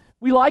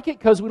we like it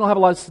because we don't have a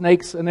lot of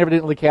snakes, and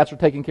evidently cats are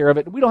taking care of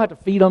it. We don't have to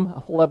feed them.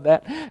 I love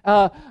that.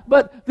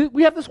 But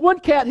we have this one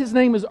cat. His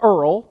name is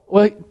Earl.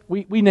 Well,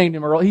 we named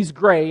him Earl. He's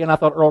gray, and I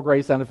thought Earl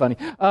Grey sounded funny.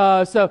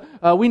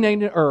 So we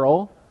named him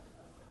Earl.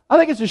 I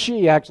think it's a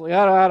she, actually.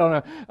 I don't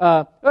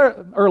know.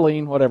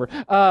 Earlene, whatever.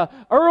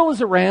 Earl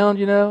is around,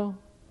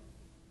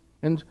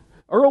 and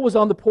Earl was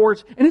on the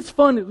porch, and it's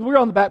fun. We're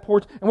on the back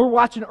porch, and we're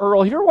watching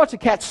Earl. Have you ever watched a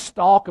cat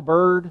stalk a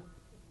bird?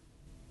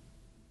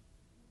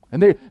 And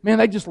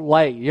they just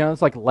lay.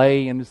 It's like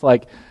lay, and it's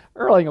like,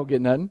 Earl ain't gonna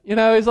get nothing.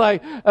 It's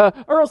like,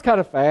 Earl's kind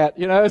of fat.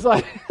 It's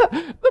like,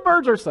 the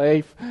birds are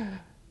safe.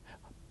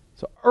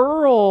 So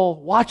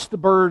Earl watched the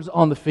birds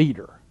on the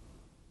feeder.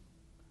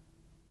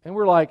 And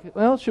we're like,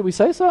 well, should we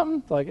say something?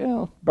 It's like,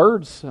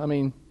 birds, I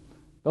mean,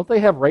 don't they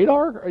have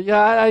radar?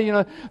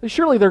 Yeah,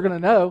 surely they're going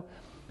to know.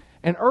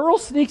 And Earl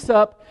sneaks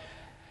up,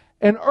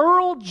 and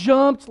Earl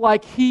jumped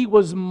like he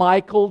was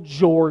Michael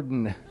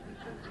Jordan.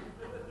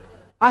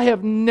 I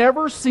have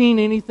never seen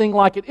anything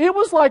like it. It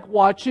was like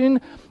watching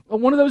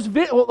one of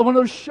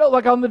those shows,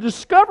 like on the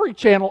Discovery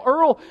Channel,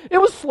 Earl, it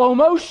was slow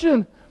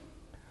motion.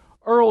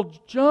 Earl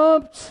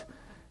jumped,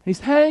 he's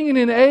hanging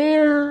in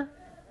air,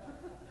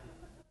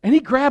 and he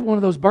grabbed one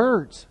of those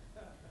birds.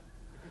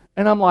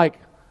 And I'm like,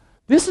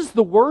 this is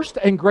the worst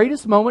and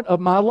greatest moment of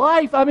my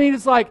life. I mean,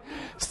 it's like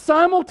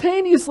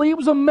simultaneously, it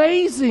was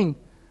amazing.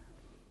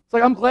 It's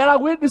like, I'm glad I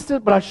witnessed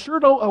it, but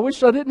I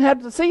wish I didn't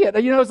have to see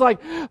it. You know, it's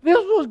like, this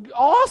was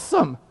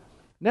awesome.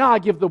 Now I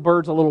give the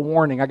birds a little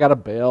warning. I got a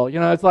bell. You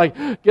know, it's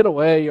like, get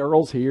away,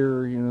 Earl's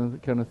here, you know,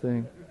 that kind of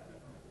thing.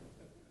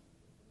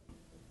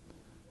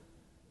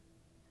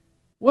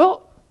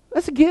 Well,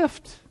 that's a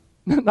gift.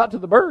 Not to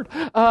the bird.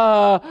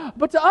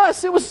 But to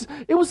us, it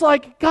was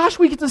like, gosh,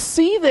 we get to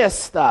see this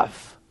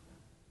stuff.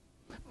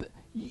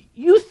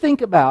 You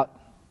think about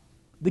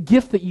the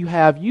gift that you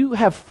have. You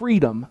have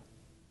freedom.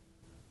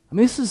 I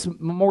mean, this is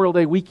Memorial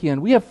Day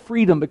weekend. We have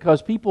freedom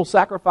because people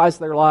sacrificed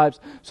their lives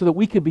so that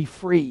we could be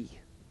free.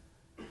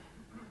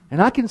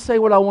 And I can say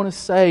what I want to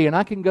say, and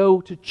I can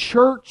go to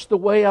church the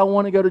way I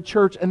want to go to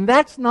church, and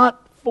that's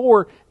not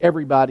for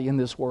everybody in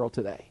this world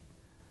today.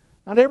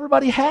 Not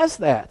everybody has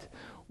that.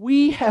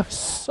 We have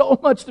so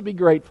much to be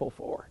grateful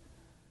for.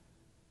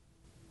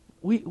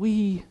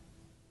 We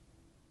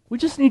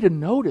just need to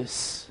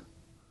notice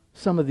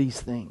some of these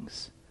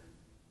things.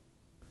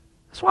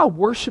 That's why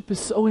worship is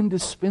so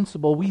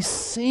indispensable. We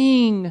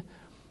sing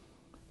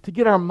to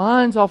get our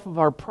minds off of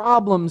our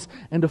problems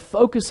and to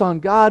focus on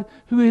God,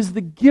 who is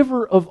the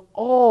giver of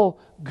all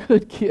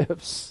good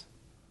gifts.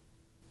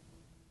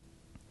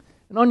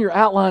 And on your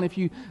outline, if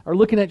you are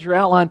looking at your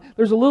outline,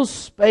 there's a little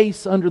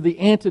space under the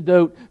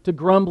antidote to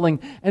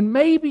grumbling. And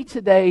maybe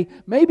today,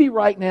 maybe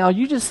right now,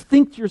 you just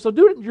think to yourself,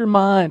 do it in your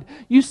mind.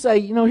 You say,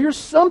 you know, here's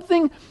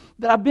something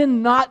that I've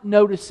been not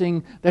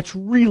noticing that's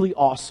really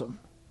awesome,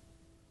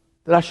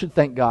 that I should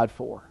thank God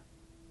for.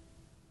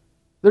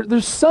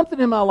 There's something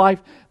in my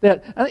life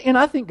that, and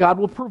I think God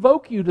will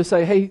provoke you to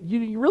say, hey,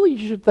 you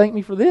should thank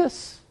me for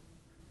this.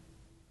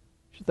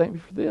 You should thank me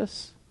for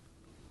this.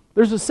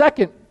 There's a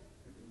second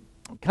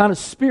kind of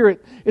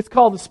spirit. It's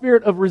called the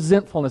spirit of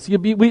resentfulness.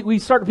 We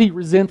start to be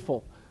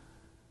resentful.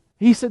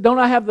 He said, don't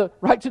I have the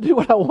right to do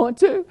what I want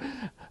to?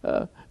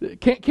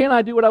 Can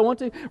I do what I want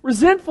to?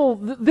 Resentful,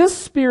 this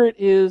spirit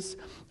is,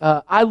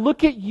 I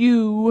look at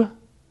you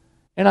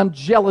and I'm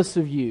jealous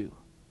of you.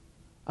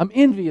 I'm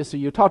envious of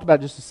you. I talked about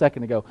it just a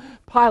second ago.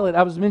 Pilate,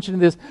 I was mentioning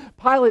this.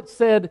 Pilate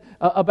said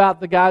about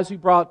the guys who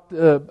brought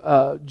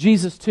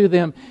Jesus to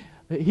them,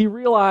 he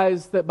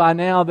realized that by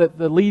now that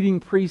the leading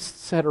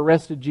priests had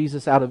arrested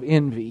Jesus out of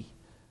envy.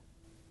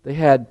 They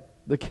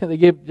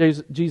gave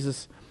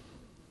Jesus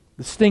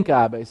the stink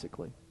eye,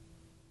 basically.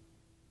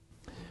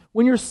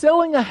 When you're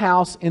selling a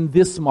house in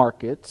this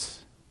market,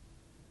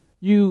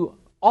 you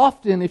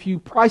often, if you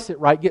price it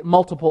right, get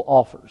multiple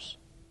offers.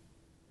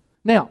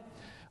 Now,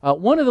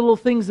 one of the little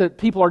things that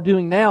people are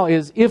doing now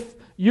is if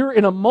you're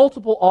in a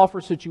multiple offer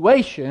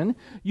situation,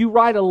 you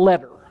write a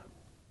letter.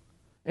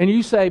 And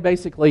you say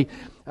basically,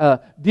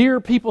 dear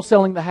people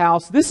selling the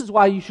house, this is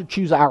why you should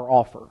choose our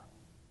offer.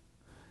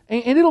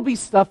 And it'll be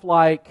stuff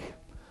like,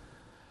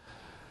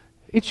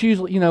 it's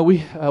usually,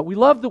 we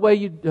love the way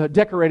you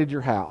decorated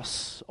your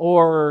house.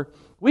 Or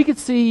we could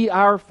see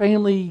our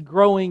family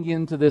growing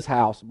into this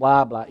house,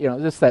 blah, blah.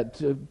 Just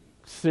that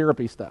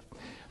syrupy stuff.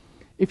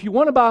 If you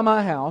want to buy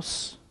my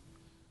house,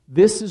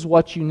 this is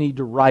what you need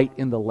to write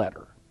in the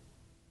letter.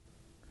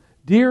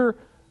 Dear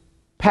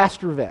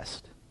Pastor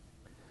Vest,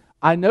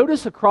 I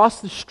notice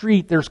across the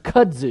street there's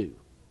kudzu,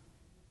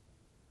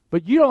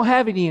 but you don't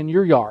have any in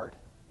your yard.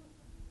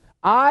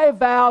 I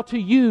vow to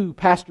you,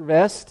 Pastor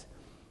Vest,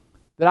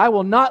 that I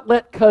will not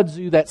let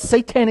kudzu, that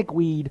satanic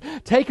weed,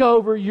 take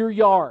over your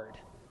yard.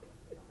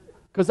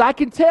 Because I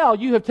can tell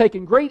you have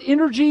taken great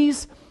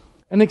energies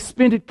and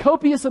expended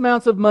copious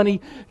amounts of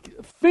money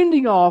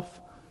fending off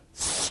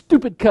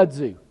stupid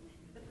kudzu.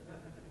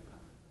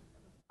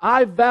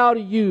 I vow to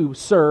you,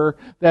 sir,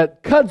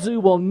 that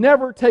kudzu will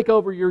never take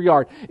over your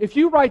yard. If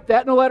you write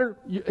that in a letter,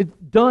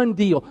 done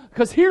deal.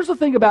 Because here's the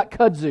thing about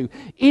kudzu.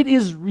 It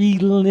is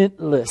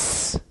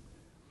relentless.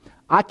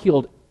 I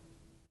killed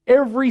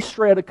every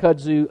shred of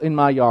kudzu in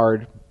my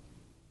yard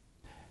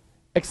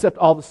except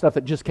all the stuff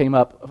that just came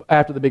up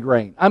after the big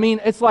rain. I mean,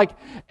 it's like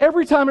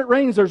every time it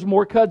rains, there's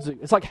more kudzu.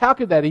 It's like, how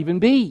could that even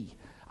be?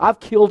 I've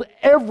killed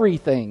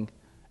everything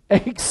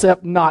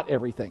except not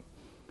everything.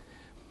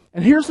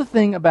 And here's the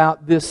thing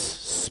about this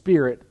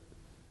spirit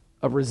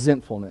of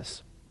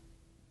resentfulness.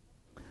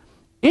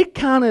 It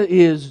kind of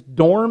is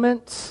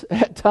dormant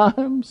at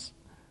times,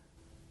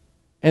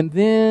 and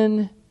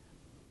then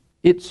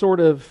it sort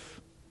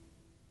of,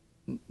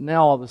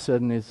 now all of a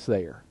sudden it's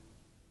there.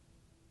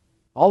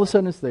 All of a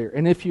sudden it's there.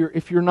 And if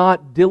you're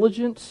not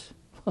diligent,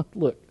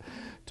 look,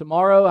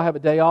 tomorrow I have a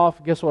day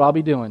off. Guess what I'll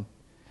be doing?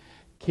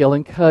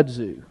 Killing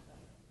kudzu.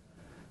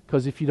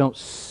 Because if you don't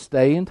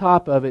stay on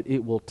top of it,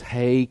 it will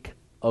take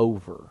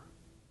over.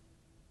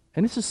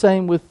 And it's the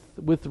same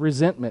with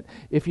resentment.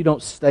 If you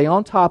don't stay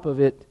on top of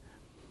it,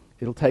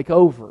 it'll take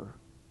over.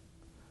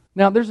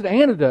 Now, there's an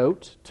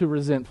antidote to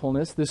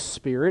resentfulness, this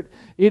spirit.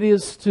 It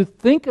is to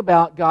think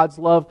about God's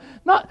love.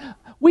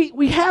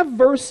 We have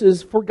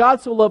verses for God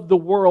so loved the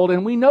world,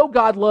 and we know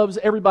God loves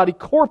everybody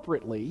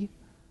corporately,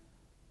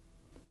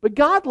 but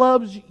God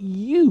loves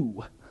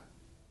you.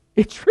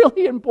 It's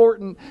really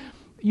important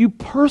you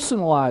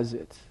personalize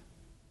it.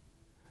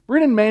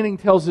 Brennan Manning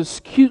tells this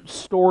cute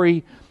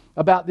story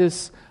about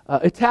this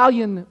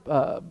Italian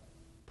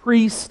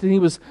priest, and he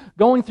was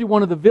going through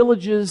one of the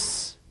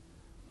villages,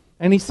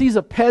 and he sees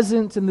a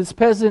peasant, and this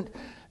peasant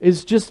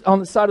is just on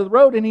the side of the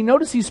road, and he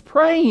notices he's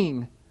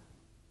praying.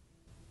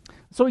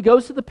 So he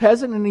goes to the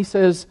peasant and he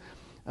says,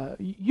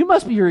 you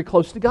must be very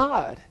close to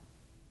God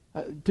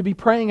to be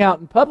praying out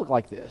in public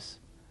like this.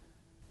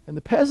 And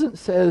the peasant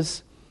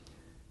says,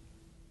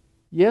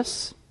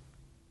 yes,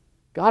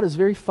 God is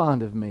very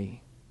fond of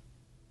me.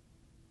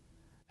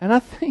 And I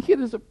think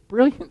it is a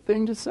brilliant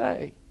thing to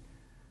say.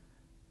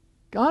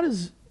 God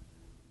is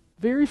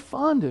very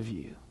fond of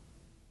you.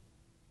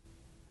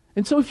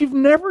 And so if you've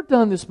never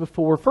done this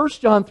before, 1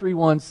 John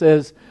 3:1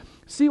 says,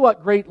 see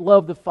what great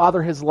love the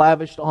Father has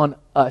lavished on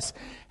us.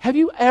 Have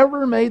you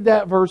ever made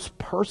that verse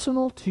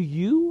personal to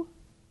you?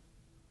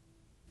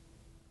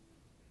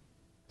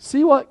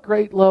 See what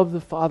great love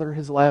the Father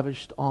has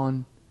lavished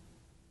on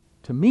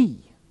to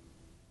me.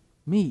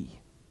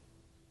 Me.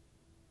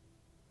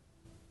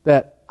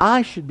 That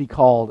I should be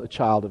called a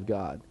child of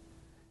God.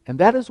 And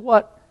that is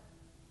what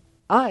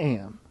I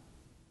am.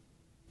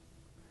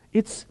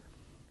 It's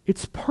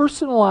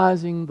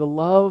personalizing the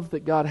love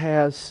that God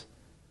has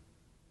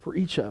for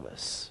each of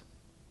us.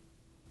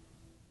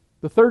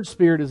 The third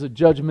spirit is a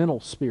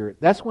judgmental spirit.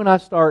 That's when I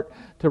start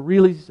to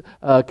really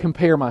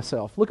compare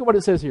myself. Look at what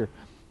it says here.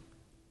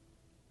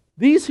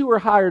 These who were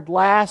hired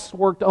last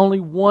worked only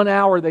 1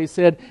 hour, they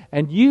said,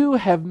 and you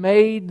have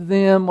made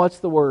them, what's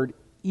the word?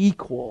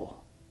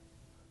 Equal.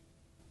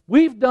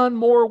 We've done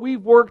more,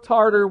 we've worked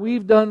harder,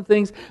 we've done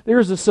things.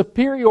 There's a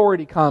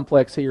superiority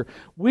complex here.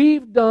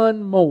 We've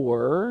done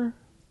more.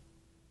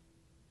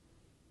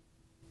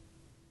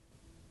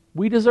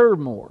 We deserve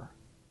more.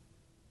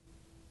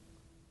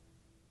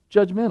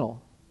 Judgmental.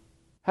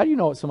 How do you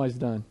know what somebody's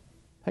done?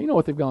 How do you know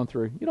what they've gone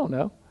through? You don't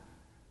know.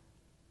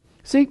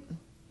 See,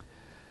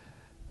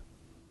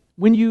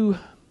 when you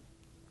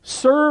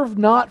serve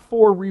not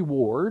for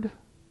reward,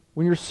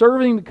 when you're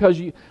serving because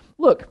you...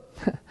 Look,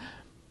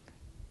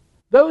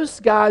 those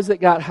guys that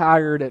got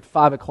hired at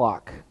 5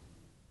 o'clock,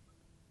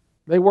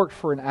 they worked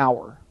for an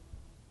hour.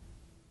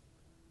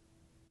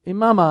 In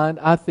my mind,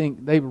 I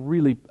think they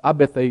really, I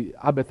bet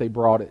they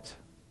brought it.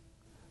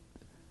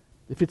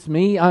 If it's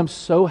me, I'm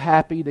so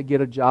happy to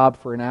get a job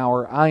for an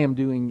hour. I am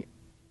doing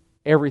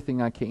everything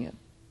I can.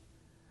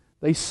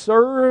 They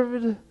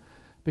served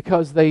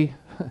because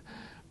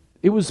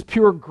it was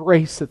pure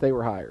grace that they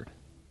were hired.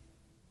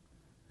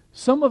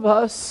 Some of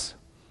us,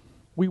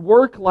 we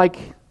work like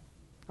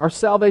our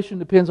salvation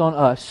depends on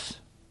us,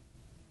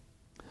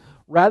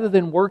 rather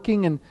than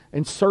working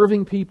and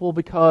serving people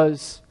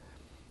because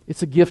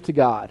it's a gift to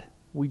God.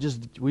 We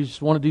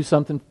just want to do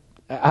something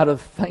out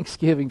of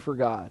thanksgiving for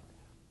God.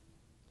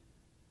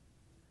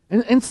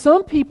 And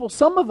some people,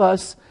 some of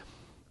us,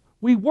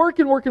 we work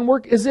and work and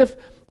work as if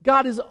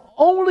God is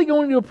only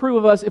going to approve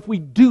of us if we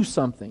do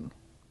something.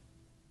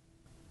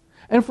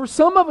 And for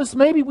some of us,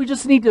 maybe we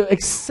just need to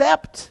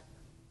accept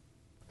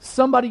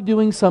somebody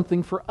doing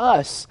something for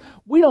us.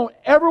 We don't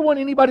ever want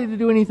anybody to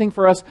do anything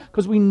for us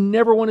because we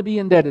never want to be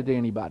indebted to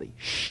anybody.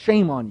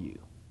 Shame on you.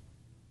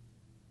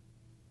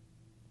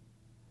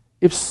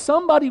 If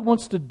somebody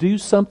wants to do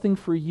something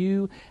for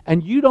you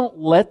and you don't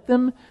let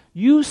them,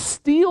 you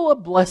steal a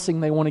blessing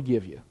they want to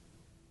give you.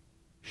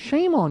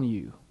 Shame on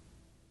you.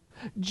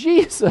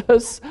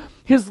 Jesus,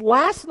 his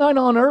last night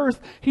on earth,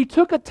 he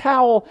took a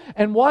towel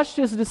and washed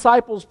his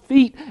disciples'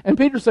 feet. And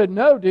Peter said,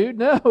 no, dude,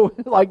 no.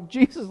 Like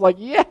Jesus, like,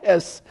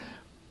 yes.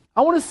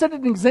 I want to set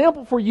an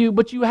example for you,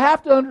 but you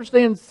have to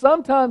understand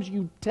sometimes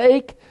you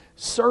take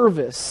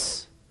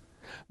service.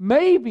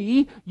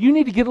 Maybe you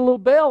need to get a little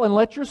bell and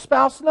let your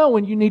spouse know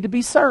when you need to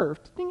be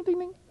served. Ding, ding,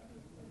 ding.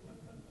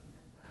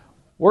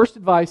 Worst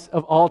advice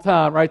of all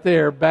time right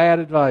there. Bad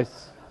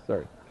advice.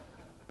 Sorry.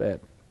 Bad.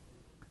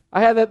 I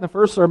had that in the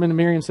first sermon, and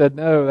Miriam said,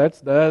 no,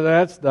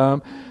 that's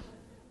dumb.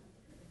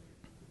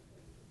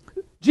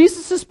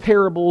 Jesus'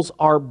 parables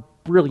are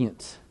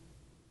brilliant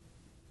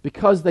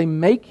because they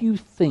make you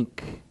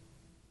think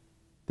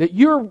that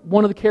you're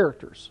one of the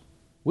characters.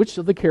 Which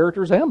of the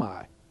characters am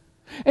I?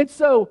 And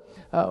so,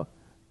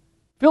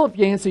 Philip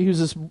Yancey,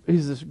 he's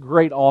this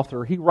great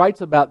author, he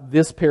writes about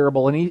this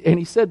parable, and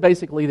he said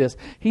basically this.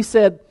 He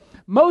said,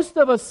 most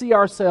of us see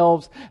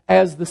ourselves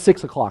as the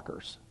 6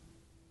 o'clockers.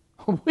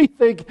 We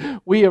think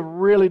we are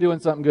really doing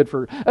something good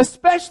for,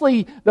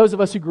 especially those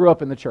of us who grew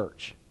up in the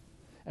church.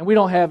 And we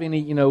don't have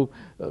any,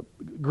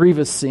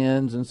 grievous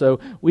sins. And so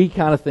we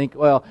kind of think,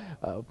 well,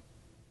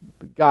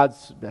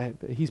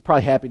 he's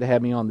probably happy to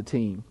have me on the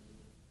team.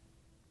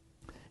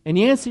 And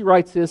Yancey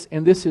writes this,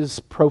 and this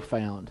is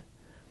profound.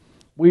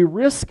 We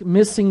risk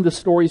missing the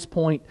story's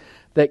point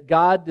that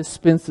God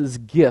dispenses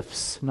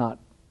gifts, not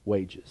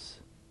wages.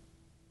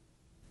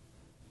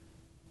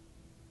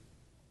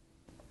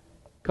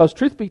 Because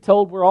truth be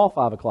told, we're all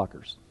 5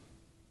 o'clockers.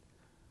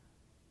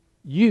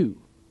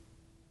 You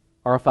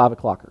are a 5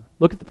 o'clocker.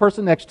 Look at the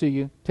person next to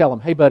you. Tell them,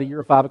 hey buddy,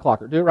 you're a 5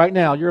 o'clocker. Do it right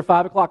now. You're a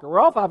 5 o'clocker. We're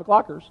all 5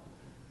 o'clockers.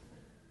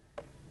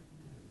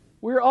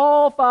 We're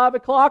all 5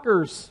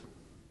 o'clockers.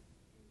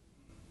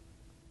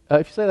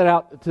 If you say that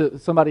out to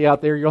somebody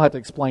out there, you'll have to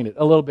explain it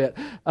a little bit.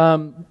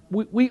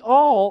 We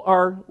all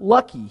are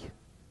lucky.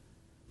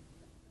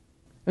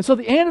 And so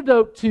the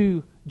antidote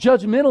to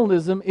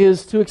judgmentalism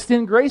is to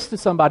extend grace to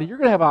somebody. You're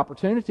going to have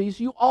opportunities.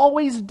 You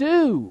always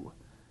do.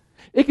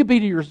 It could be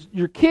to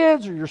your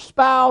kids or your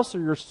spouse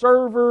or your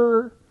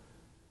server,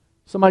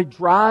 somebody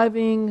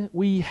driving.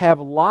 We have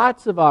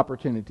lots of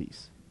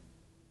opportunities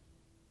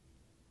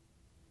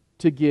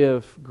to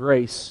give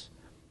grace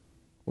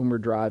when we're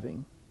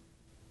driving.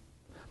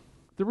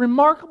 The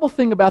remarkable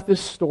thing about this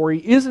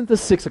story isn't the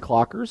 6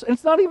 o'clockers, and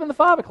it's not even the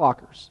 5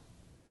 o'clockers.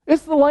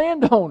 It's the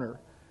landowner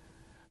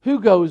who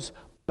goes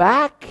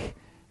back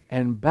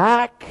and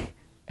back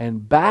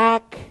and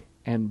back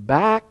and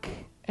back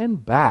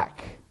and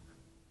back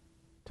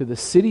to the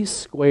city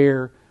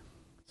square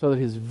so that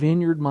his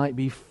vineyard might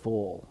be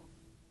full.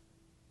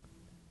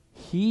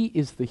 He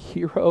is the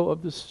hero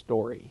of the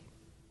story.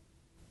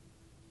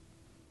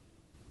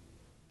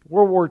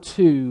 World War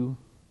II,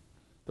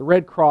 the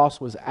Red Cross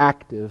was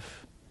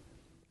active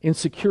in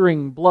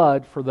securing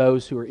blood for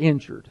those who were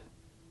injured.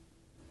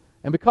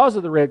 And because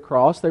of the Red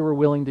Cross, they were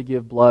willing to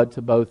give blood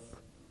to both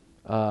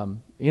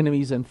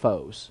enemies and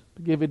foes.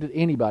 To give it to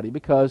anybody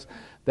because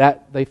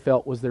that they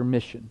felt was their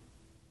mission.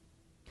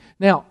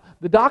 Now,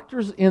 the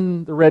doctors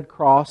in the Red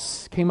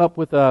Cross came up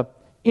with an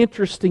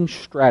interesting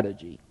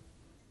strategy.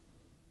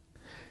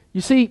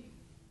 You see,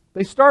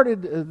 they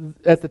started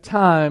at the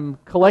time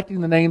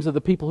collecting the names of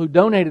the people who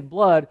donated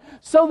blood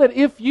so that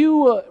if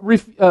you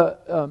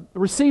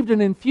received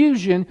an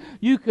infusion,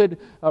 you could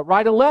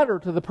write a letter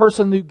to the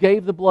person who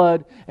gave the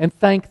blood and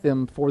thank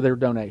them for their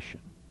donation.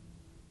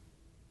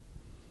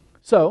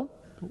 So,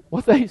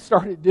 what they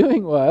started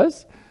doing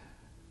was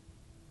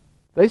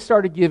they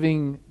started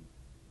giving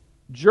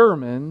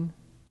German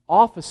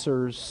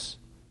officers,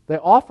 they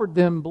offered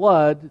them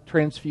blood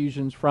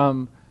transfusions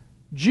from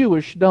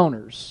Jewish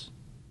donors.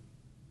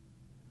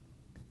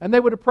 And they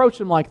would approach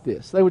them like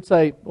this. They would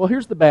say, well,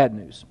 here's the bad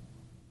news.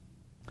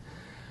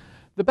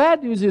 The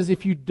bad news is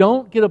if you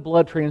don't get a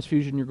blood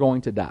transfusion, you're going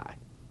to die.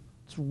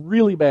 It's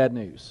really bad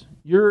news.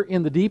 You're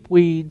in the deep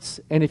weeds,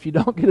 and if you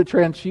don't get a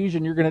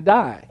transfusion, you're going to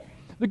die.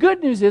 The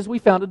good news is we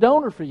found a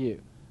donor for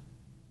you.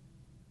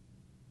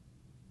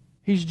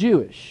 He's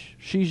Jewish.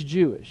 She's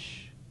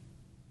Jewish.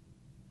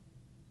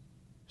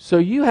 So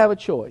you have a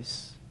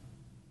choice.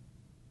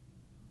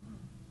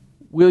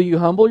 Will you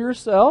humble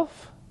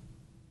yourself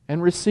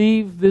and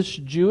receive this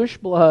Jewish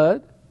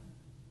blood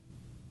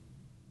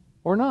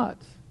or not?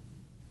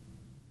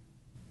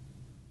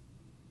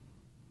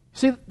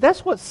 See,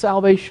 that's what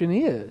salvation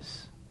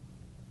is.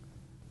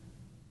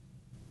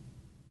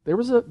 There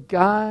was a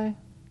guy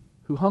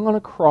who hung on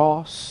a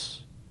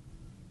cross,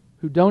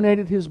 who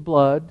donated his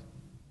blood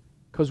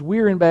because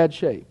we're in bad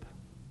shape.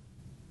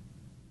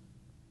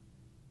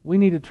 We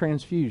need a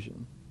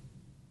transfusion.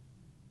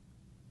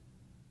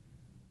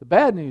 The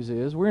bad news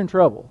is we're in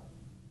trouble.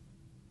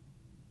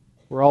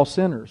 We're all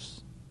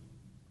sinners.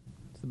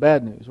 It's the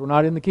bad news. We're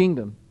not in the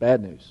kingdom.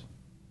 Bad news.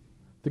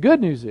 The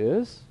good news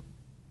is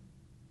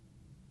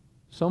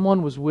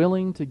someone was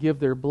willing to give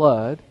their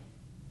blood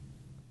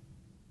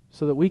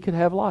so that we could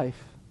have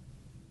life.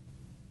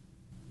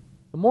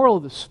 The moral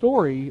of the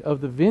story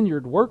of the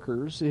vineyard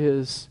workers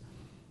is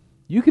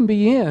you can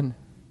be in.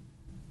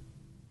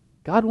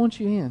 God wants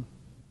you in.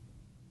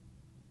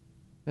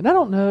 And I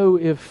don't know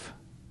if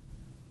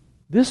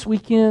this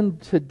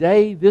weekend,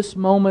 today, this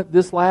moment,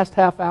 this last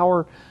half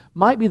hour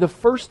might be the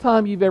first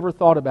time you've ever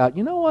thought about,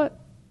 you know what?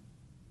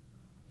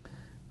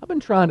 I've been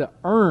trying to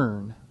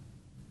earn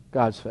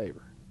God's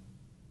favor.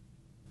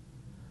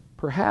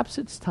 Perhaps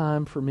it's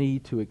time for me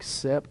to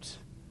accept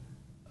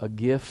a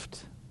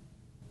gift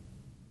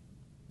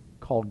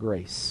called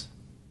grace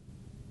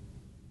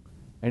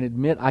and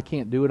admit I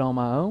can't do it on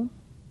my own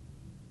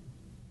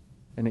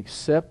and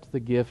accept the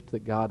gift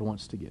that God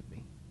wants to give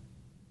me.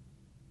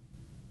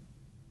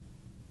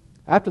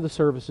 After the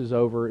service is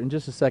over, in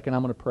just a second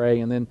I'm going to pray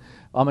and then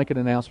I'll make an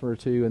announcement or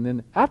two, and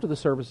then after the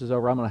service is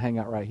over I'm going to hang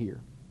out right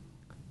here.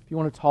 If you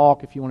want to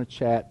talk, if you want to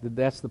chat,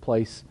 that's the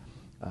place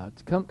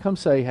to come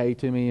say hey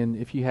to me, and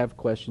if you have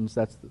questions,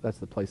 that's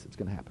the place that's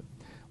going to happen.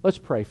 Let's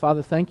pray.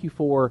 Father, thank you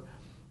for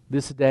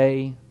this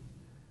day.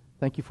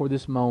 Thank you for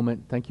this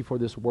moment. Thank you for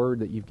this word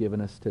that you've given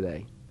us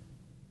today.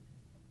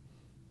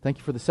 Thank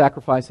you for the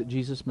sacrifice that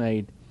Jesus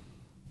made.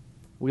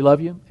 We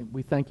love you, and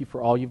we thank you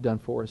for all you've done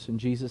for us. In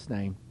Jesus'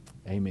 name,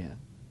 amen.